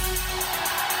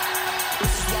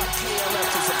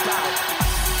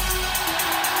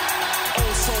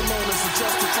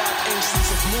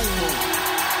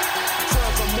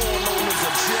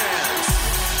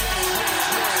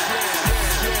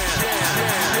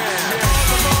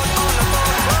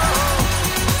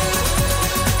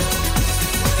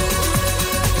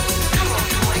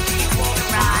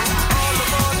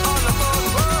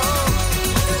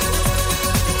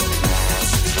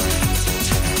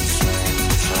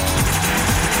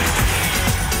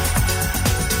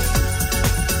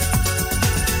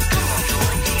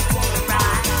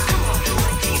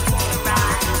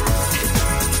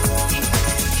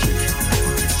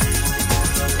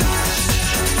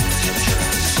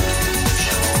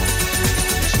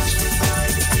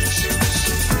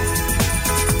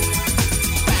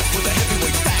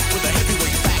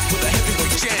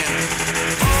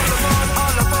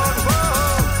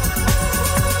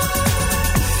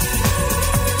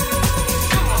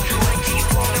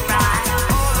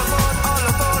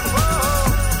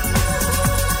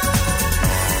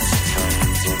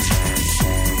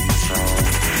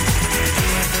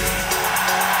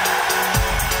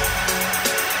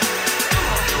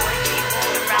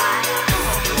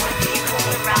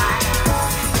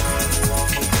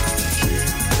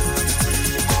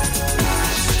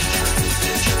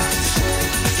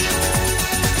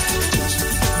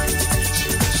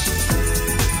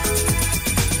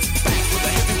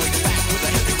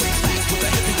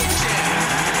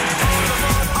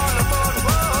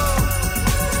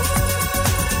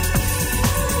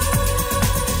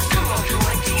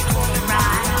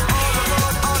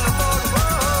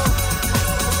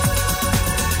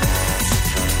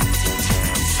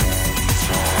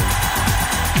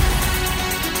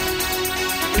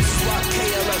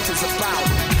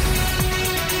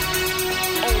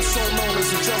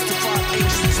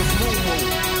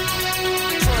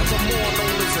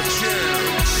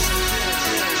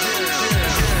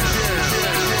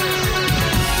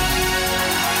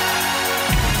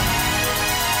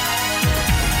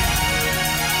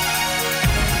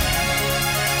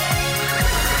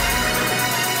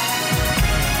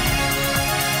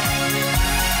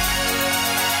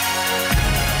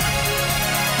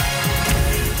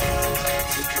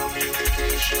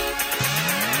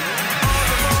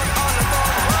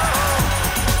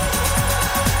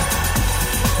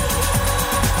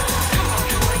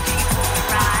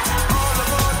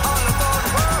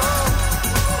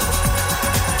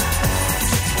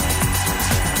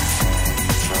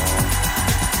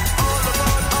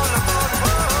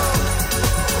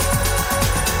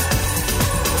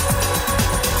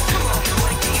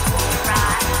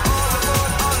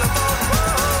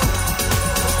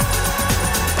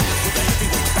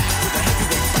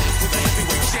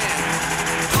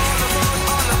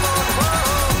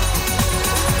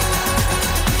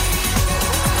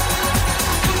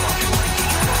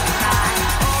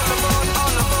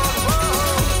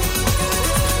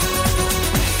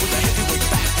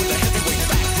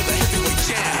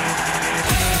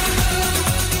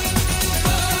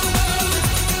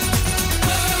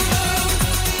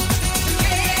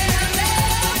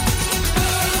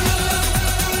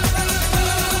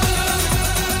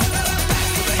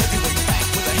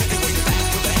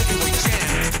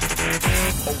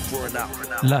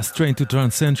 Last Train to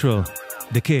Trans Central,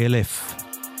 the KLF.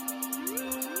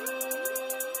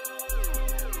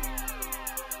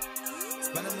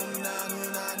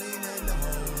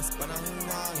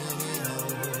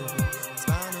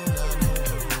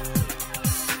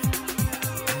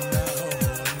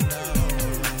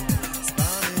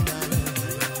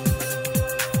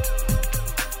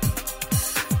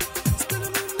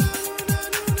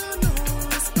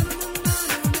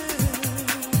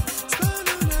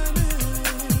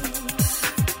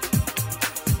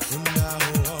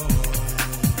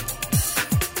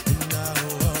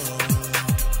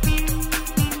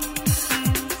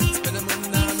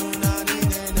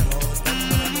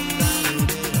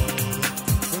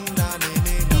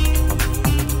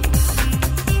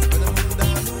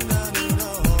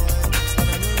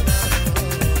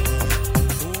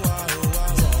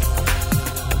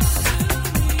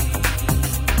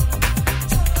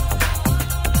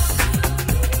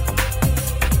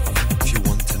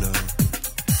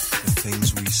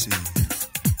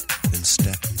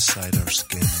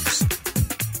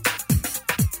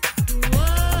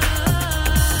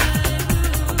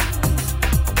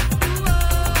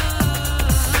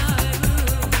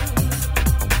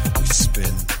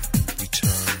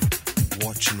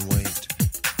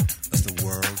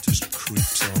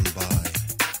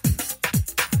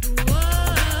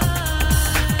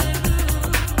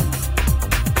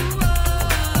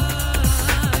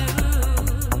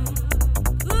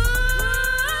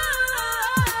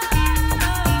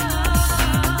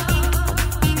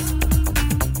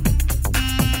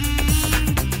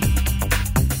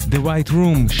 The White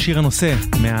Room, שיר הנושא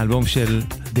מהאלבום של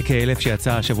The KLF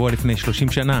שיצא השבוע לפני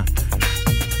 30 שנה.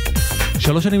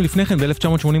 3 שנים לפני כן,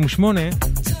 ב-1988,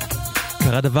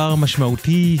 קרה דבר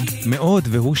משמעותי מאוד,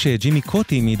 והוא שג'ימי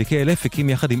קוטי מ-The KLF הקים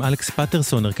יחד עם אלכס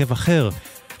פטרסון, הרכב אחר,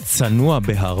 צנוע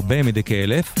בהרבה מ-The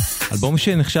KLF, אלבום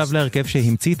שנחשב להרכב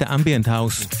שהמציא את האמביאנט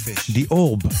האוס, The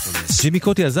Orb. ג'ימי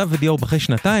קוטי עזב את The Orb אחרי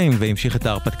 2 והמשיך את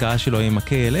ההרפתקה שלו עם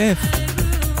ה-KLF,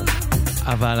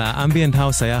 אבל האמביאנט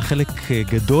האוס היה חלק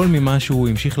גדול ממה שהוא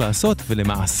המשיך לעשות,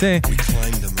 ולמעשה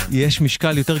יש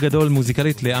משקל יותר גדול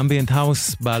מוזיקלית לאמביאנט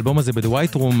האוס באלבום הזה ב-The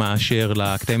White Room מאשר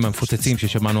לקטעים המפוצצים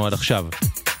ששמענו עד עכשיו.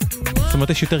 זאת אומרת,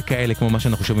 יש יותר כאלה כמו מה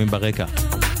שאנחנו שומעים ברקע.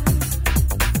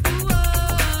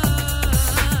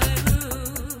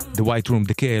 The White Room,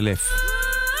 The KLF.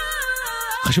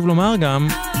 חשוב לומר גם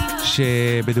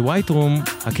שב-The White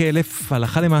Room ה-KLF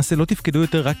הלכה למעשה לא תפקדו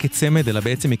יותר רק כצמד, אלא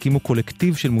בעצם הקימו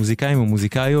קולקטיב של מוזיקאים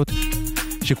ומוזיקאיות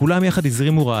שכולם יחד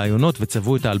הזרימו רעיונות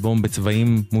וצבעו את האלבום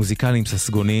בצבעים מוזיקליים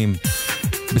ססגוניים.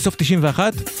 בסוף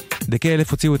 91 The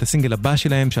KLF הוציאו את הסינגל הבא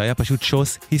שלהם, שהיה פשוט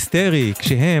שוס היסטרי,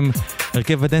 כשהם,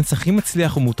 הרכב הדנס הכי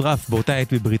מצליח ומוטרף באותה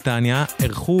עת בבריטניה,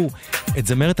 ערכו את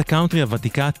זמרת הקאונטרי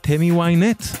הוותיקה תמי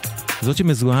ויינט, זאת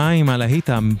שמזוהה עם הלהיט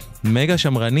המגה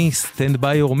שמרני Stand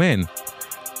By Your Man.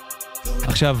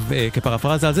 עכשיו,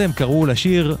 כפרפרזה על זה, הם קראו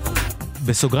לשיר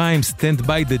בסוגריים Stand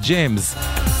By The Jams,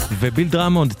 וביל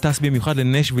דרמונד טס במיוחד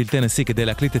לנשוויל טנסי כדי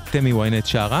להקליט את תמי ויינט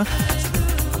שרה,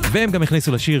 והם גם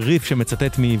הכניסו לשיר ריף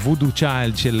שמצטט מוודו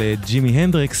צ'יילד של ג'ימי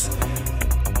הנדריקס,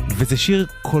 וזה שיר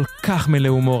כל כך מלא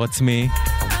הומור עצמי,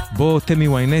 בו תמי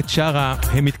ויינט שרה,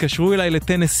 הם התקשרו אליי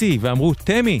לטנסי ואמרו,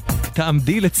 תמי,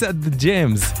 תעמדי לצד The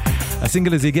Jams.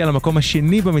 הסינגל הזה הגיע למקום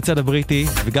השני במצעד הבריטי,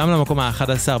 וגם למקום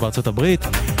ה-11 בארצות הברית.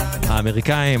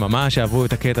 האמריקאים ממש אהבו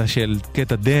את הקטע של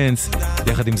קטע דנס,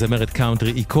 יחד עם זמרת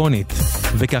קאונטרי איקונית,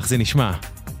 וכך זה נשמע.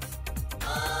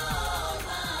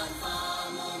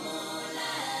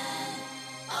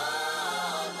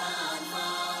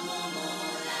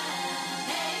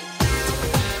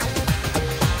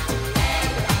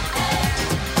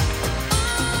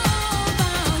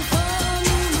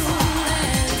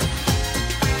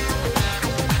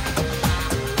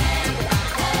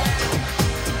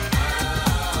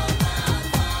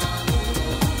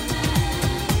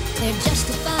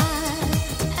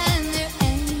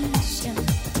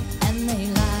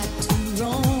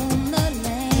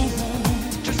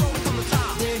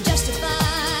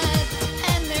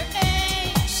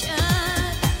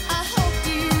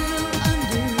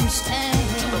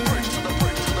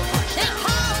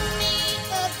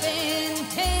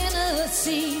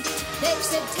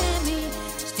 said, Tammy,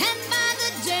 stand by the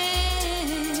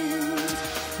jams.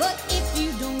 But if you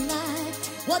don't like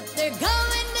what they're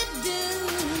going to do,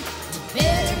 you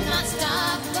better not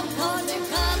stop them 'cause they're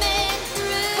coming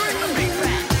through. Bring the beat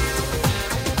back.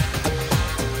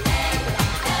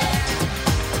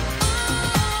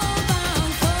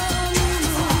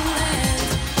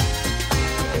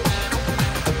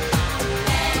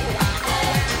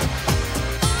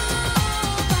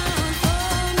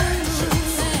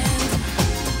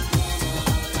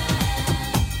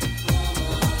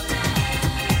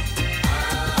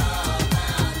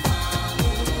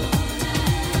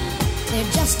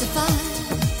 They're justified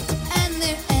and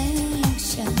they're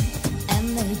ancient and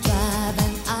they drive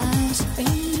an ice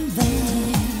cream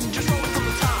van.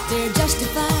 They're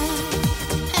justified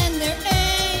and they're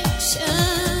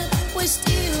ancient with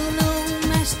still no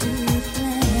master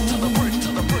plan.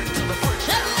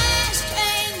 The last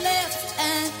train left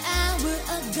an hour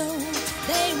ago.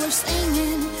 They were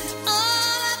singing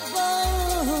all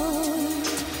aboard,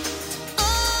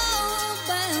 all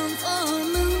bound for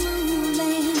Moo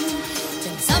Land.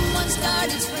 Then someone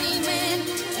started screaming,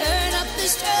 turn up the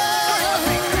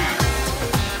strobe.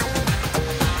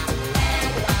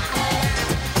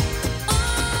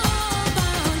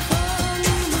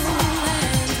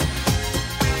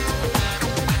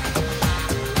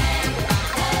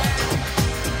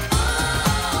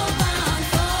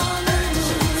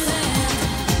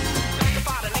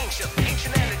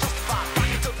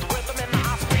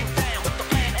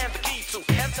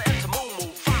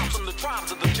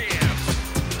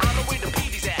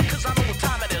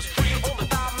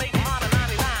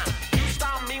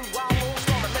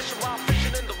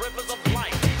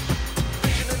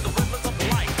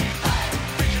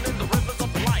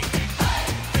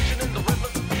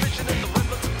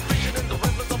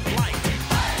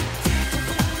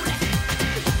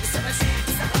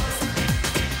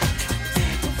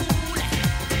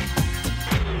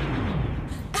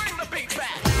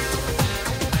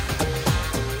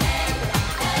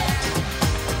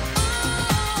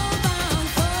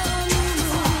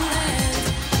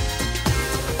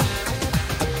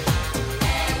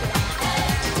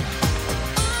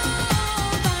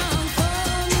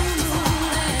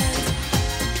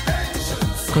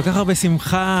 כל כך הרבה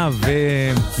שמחה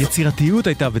ויצירתיות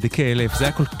הייתה ב-The KLF, זה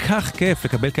היה כל כך כיף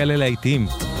לקבל כאלה להיטים.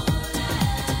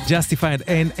 Justified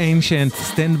and Ancient,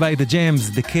 Stand by the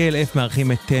Jams, The KLF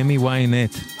מארחים את תמי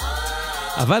ויינט.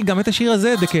 אבל גם את השיר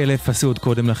הזה The KLF עשו עוד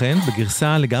קודם לכן,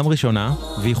 בגרסה לגמרי שונה,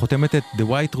 והיא חותמת את The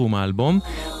White Room האלבום,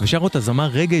 ושר אותה זמר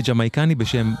רגעי ג'מייקני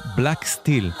בשם Black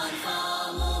Steel.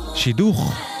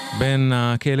 שידוך בין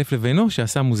ה-KLF לבינו,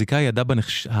 שעשה מוזיקאי ידע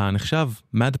הנחשב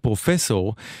מד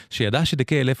פרופסור, שידע ש-The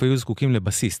KLF היו זקוקים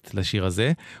לבסיסט לשיר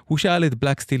הזה. הוא שאל את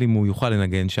בלק סטיל אם הוא יוכל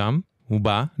לנגן שם, הוא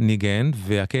בא, ניגן,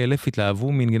 וה-KLF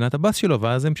התלהבו מנגינת הבס שלו,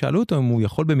 ואז הם שאלו אותו אם הוא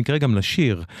יכול במקרה גם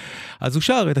לשיר. אז הוא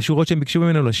שר את השורות שהם ביקשו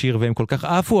ממנו לשיר, והם כל כך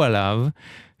עפו עליו,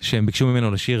 שהם ביקשו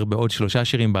ממנו לשיר בעוד 3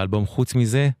 שירים באלבום חוץ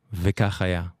מזה, וכך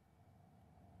היה.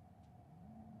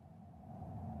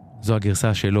 זו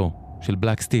הגרסה שלו, של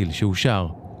בלק סטיל, שהוא שר.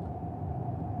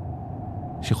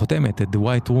 שחותמת את The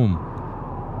White Room,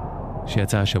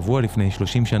 שיצא השבוע לפני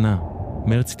 30 שנה,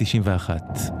 מרץ 91.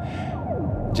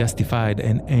 Justified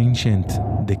and Ancient,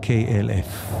 The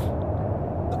KLF.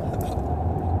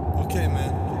 Okay,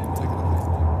 man. Take it away.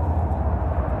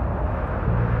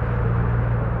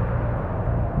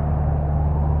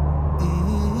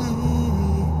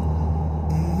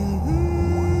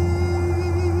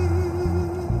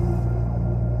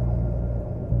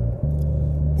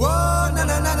 Whoa, na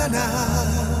na na na na.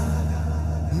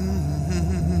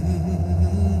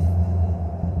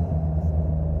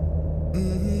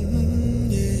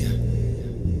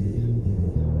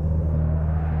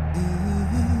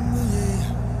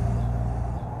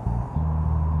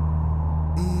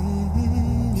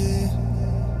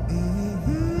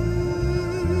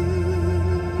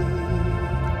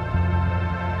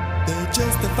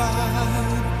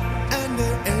 Justified and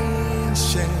they're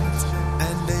ancient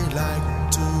and they like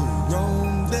to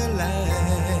roam the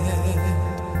land.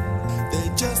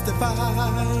 They're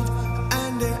justified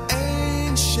and they're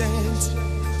ancient.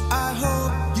 I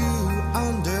hope you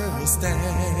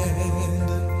understand.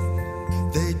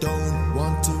 They don't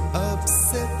want to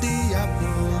upset the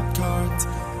apple cart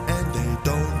and they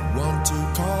don't want to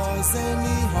cause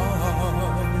any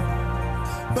harm.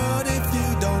 But if you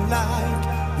don't like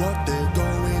what they're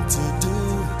going to do,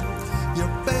 you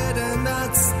better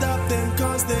not stop them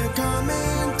 'cause they're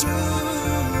coming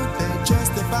through. They're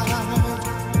justified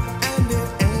and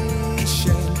they're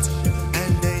ancient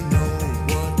and they know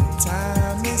what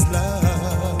time is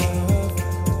love.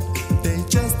 They're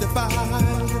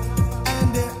justified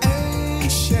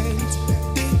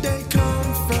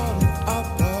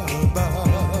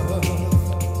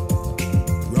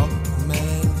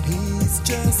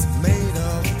just made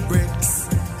of bricks,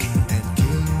 and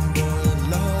King Boy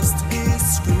lost his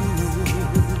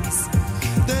screws.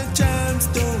 The jams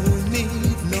don't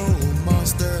need no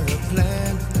master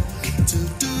plan to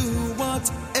do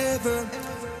whatever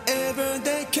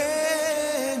they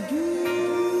can do.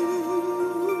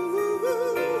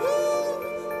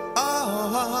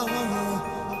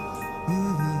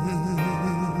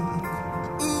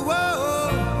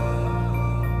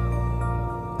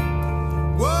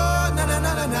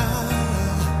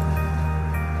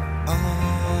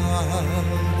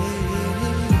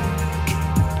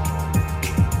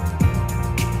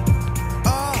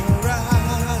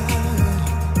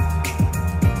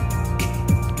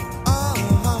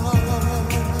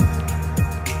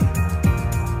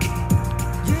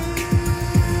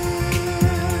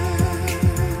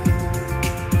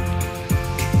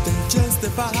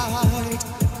 Justified,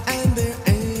 and they're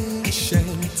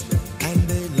ancient, and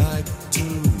they like to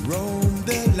roam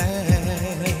the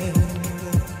land.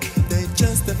 They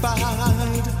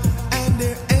justified, and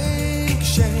they're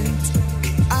ancient.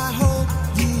 I hope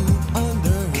you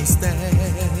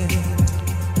understand.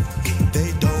 They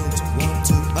don't want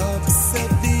to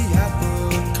upset the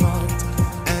apple cart,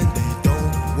 and they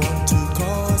don't want to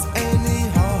cause any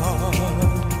harm.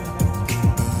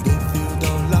 But if you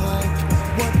don't like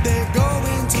what they're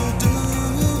going to do,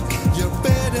 you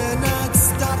better not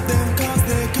stop them, 'cause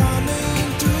they're coming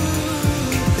through.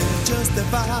 They're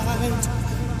justified,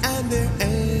 and they're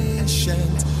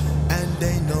ancient, and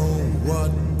they know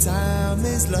what time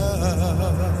is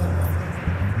love.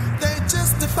 They're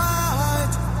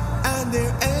justified, and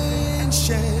they're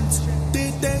ancient.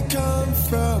 Did they come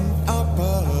from up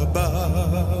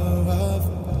above?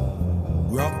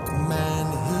 Rockman,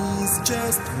 he's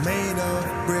just made of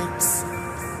bricks,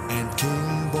 and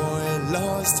King Boy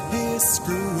lost his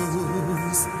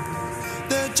screws.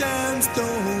 The jams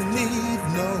don't need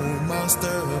no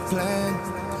master plan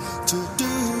to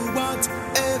do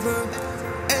whatever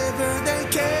they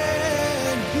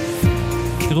can.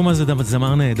 תראו מה זה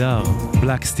זמר נהדר,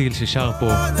 בלק סטיל ששר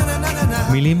פה.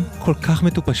 מילים כל כך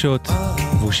מטופשות,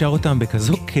 והוא שר אותם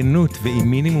בכזו כנות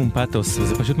ועם מינימום פאטוס,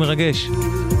 וזה פשוט מרגש.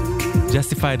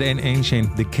 Justified and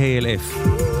Ancient, The KLF.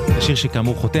 השיר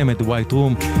שכאמור חותם את The White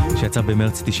Room, שיצא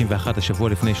במרץ 91, השבוע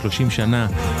לפני 30 שנה.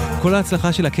 כל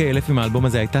ההצלחה של ה-KLF עם האלבום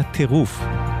הזה הייתה טירוף.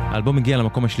 האלבום הגיע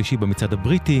למקום השלישי במצעד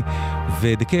הבריטי,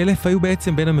 ו-The KLF היו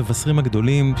בעצם בין המבשרים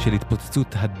הגדולים של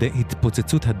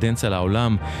התפוצצות הדנס על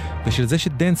העולם, ושל זה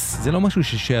שדנס זה לא משהו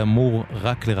שאמור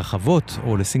רק לרחבות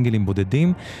או לסינגלים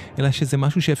בודדים, אלא שזה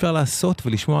משהו שאפשר לעשות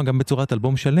ולשמוע גם בצורת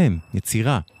אלבום שלם,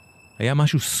 יצירה. היה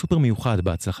משהו סופר מיוחד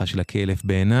בהצלחה של ה-KLF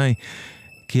בעיניי,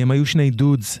 כי הם היו שני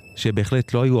דודס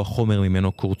שבהחלט לא היו החומר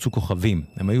ממנו קורצו כוכבים.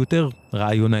 הם היו יותר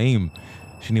רעיונאים,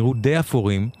 שנראו די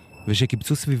אפורים,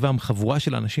 ושקיבצו סביבם חבורה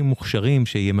של אנשים מוכשרים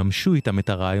שיממשו איתם את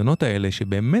הרעיונות האלה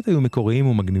שבאמת היו מקוריים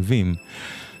ומגניבים.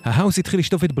 ההאוס התחיל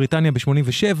לשטוף את בריטניה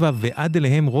ב-87, ועד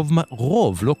אליהם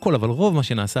רוב, לא כל, אבל רוב מה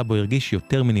שנעשה בו הרגיש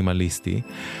יותר מינימליסטי.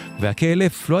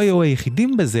 וה-KLF לא היו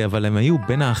היחידים בזה, אבל הם היו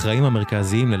בין האחראים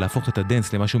המרכזיים ללהפוך את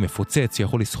הדנס למשהו מפוצץ,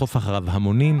 שיכול לסחוף אחריו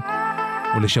המונים,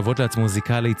 ולשוות לעצמו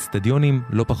זיקה לאצטדיונים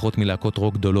לא פחות מלהקות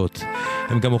רוק גדולות.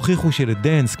 הם גם הוכיחו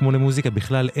שלדנס, כמו למוזיקה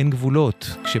בכלל, אין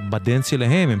גבולות, כשבדנס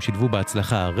שלהם הם שילבו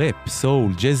בהצלחה ראפ,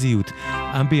 סול, ג'זיות,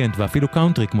 אמביאנט ואפילו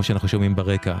קאונטרי, כמו שאנחנו שומעים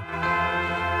ברקע.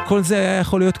 כל זה היה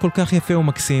יכול להיות כל כך יפה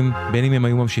ומקסים, בין אם הם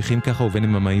היו ממשיכים ככה ובין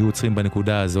אם הם היו עוצרים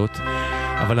בנקודה הזאת.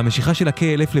 אבל המשיכה של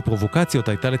ה-KLF לפרובוקציות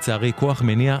הייתה לצערי כוח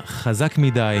מניע חזק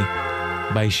מדי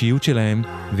באישיות שלהם,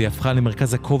 והיא הפכה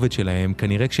למרכז הכובד שלהם,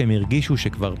 כנראה כשהם הרגישו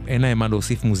שכבר אין להם מה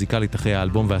להוסיף מוזיקלית אחרי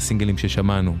האלבום והסינגלים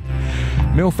ששמענו.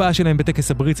 מהופעה שלהם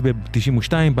בטקס הבריץ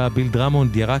ב-92 בא ביל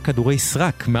דרמונד ירק כדורי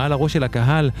סרק מעל הראש של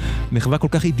הקהל, מחווה כל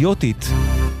כך אידיוטית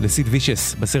לסיד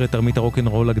וישס בסרט תרמית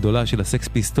הרוקנרול הגדולה של הסקס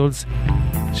פיסטולס.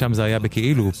 שם זה היה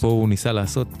בכאילו, פה הוא ניסה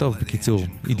לעשות טוב, בקיצור,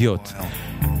 אידיוט.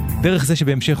 דרך זה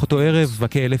שבהמשך אותו ערב,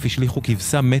 ה-KLF השליחו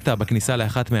כבשה מתה בכניסה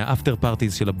לאחת מהאפטר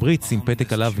פארטיז של הבריץ, עם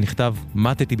פתק עליו נכתב,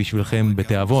 מתתי בשבילכם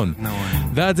בתיאבון.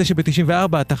 ועד זה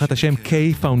שב-94, תחת השם K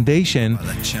Foundation,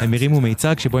 הם הרימו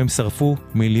מיצג שבו הם שרפו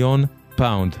 £1,000,000.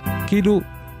 כאילו,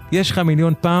 יש לך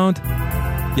 £1,000,000,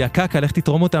 יא קקה, לך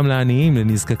תתרום אותם לעניים,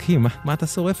 לנזקקים, מה אתה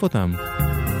שורף אותם?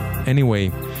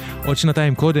 Anyway, עוד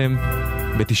שנתיים קודם,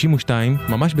 ב-92,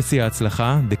 ממש בשיא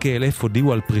ההצלחה, The KLF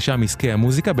הודיעו על פרישה מעסקי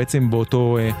המוזיקה, בעצם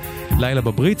באותו לילה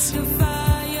בבריץ,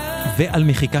 ועל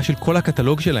מחיקה של כל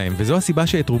הקטלוג שלהם, וזו הסיבה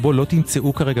שאת רובו לא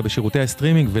תמצאו כרגע בשירותי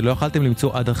הסטרימינג, ולא יכלתם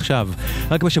למצוא עד עכשיו.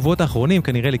 רק בשבועות האחרונים,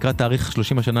 כנראה לקראת תאריך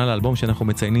 30 השנה לאלבום שאנחנו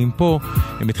מציינים פה,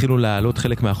 הם התחילו להעלות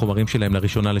חלק מהחומרים שלהם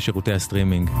לראשונה לשירותי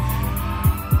הסטרימינג.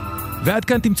 ועד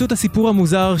כאן תמצאו את הסיפור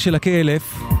המוזר של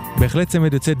ה-KLF, בהחלט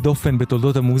צמד יוצא דופן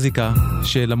בתולדות המוזיקה,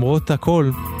 שלמרות הכל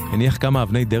הניח כמה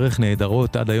אבני דרך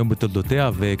נהדרות עד היום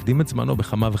בתולדותיה, והקדים את זמנו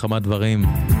בכמה וכמה דברים.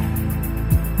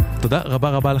 תודה רבה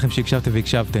רבה לכם שהקשבתם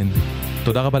והקשבתן.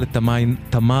 תודה רבה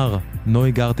לתמר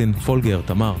נוי גרטן פולגר.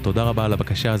 תמר, תודה רבה על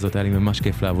הבקשה הזאת, היה לי ממש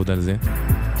כיף לעבוד על זה.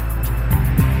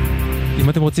 אם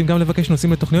אתם רוצים גם לבקש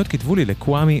נושאים לתוכניות, כתבו לי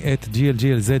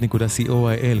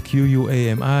ל-קוואמי@glglz.coil,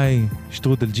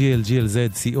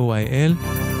 QUAMI@glglz.coil.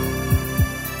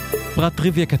 פרט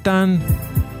טריוויה קטן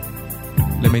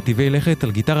למיטיבי לכת,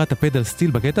 על גיטרת הפדל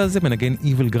סטיל בקטע הזה מנגן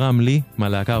איבל גרם לי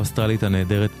מהלהקה האוסטרלית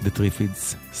הנהדרת The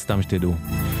Triffids, סתם שתדעו.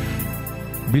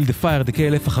 Build the Fire, The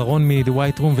KLF אחרון מ-The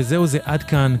White Room, וזהו זה עד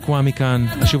כאן, קוואמי כאן.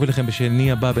 אשוב אליכם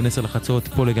בשני הבא בין 10 לחצות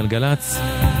פה לגלגלץ.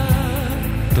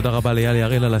 תודה רבה ליאלי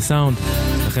הראל על הסאונד,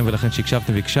 לכם ולכן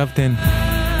שהקשבתם והקשבתן.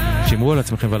 שמרו על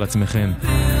עצמכם ועל עצמכם,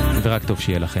 ורק טוב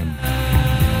שיהיה לכם.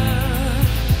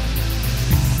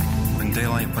 When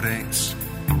daylight breaks,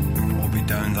 we'll be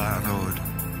down that road.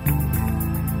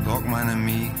 Lockman and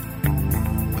me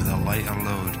with a lighter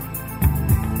load.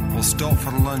 We'll stop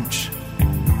for lunch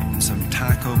in some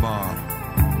taco bar.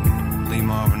 Lee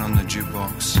Marvin on the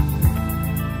jukebox,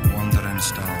 Wandering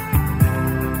Star.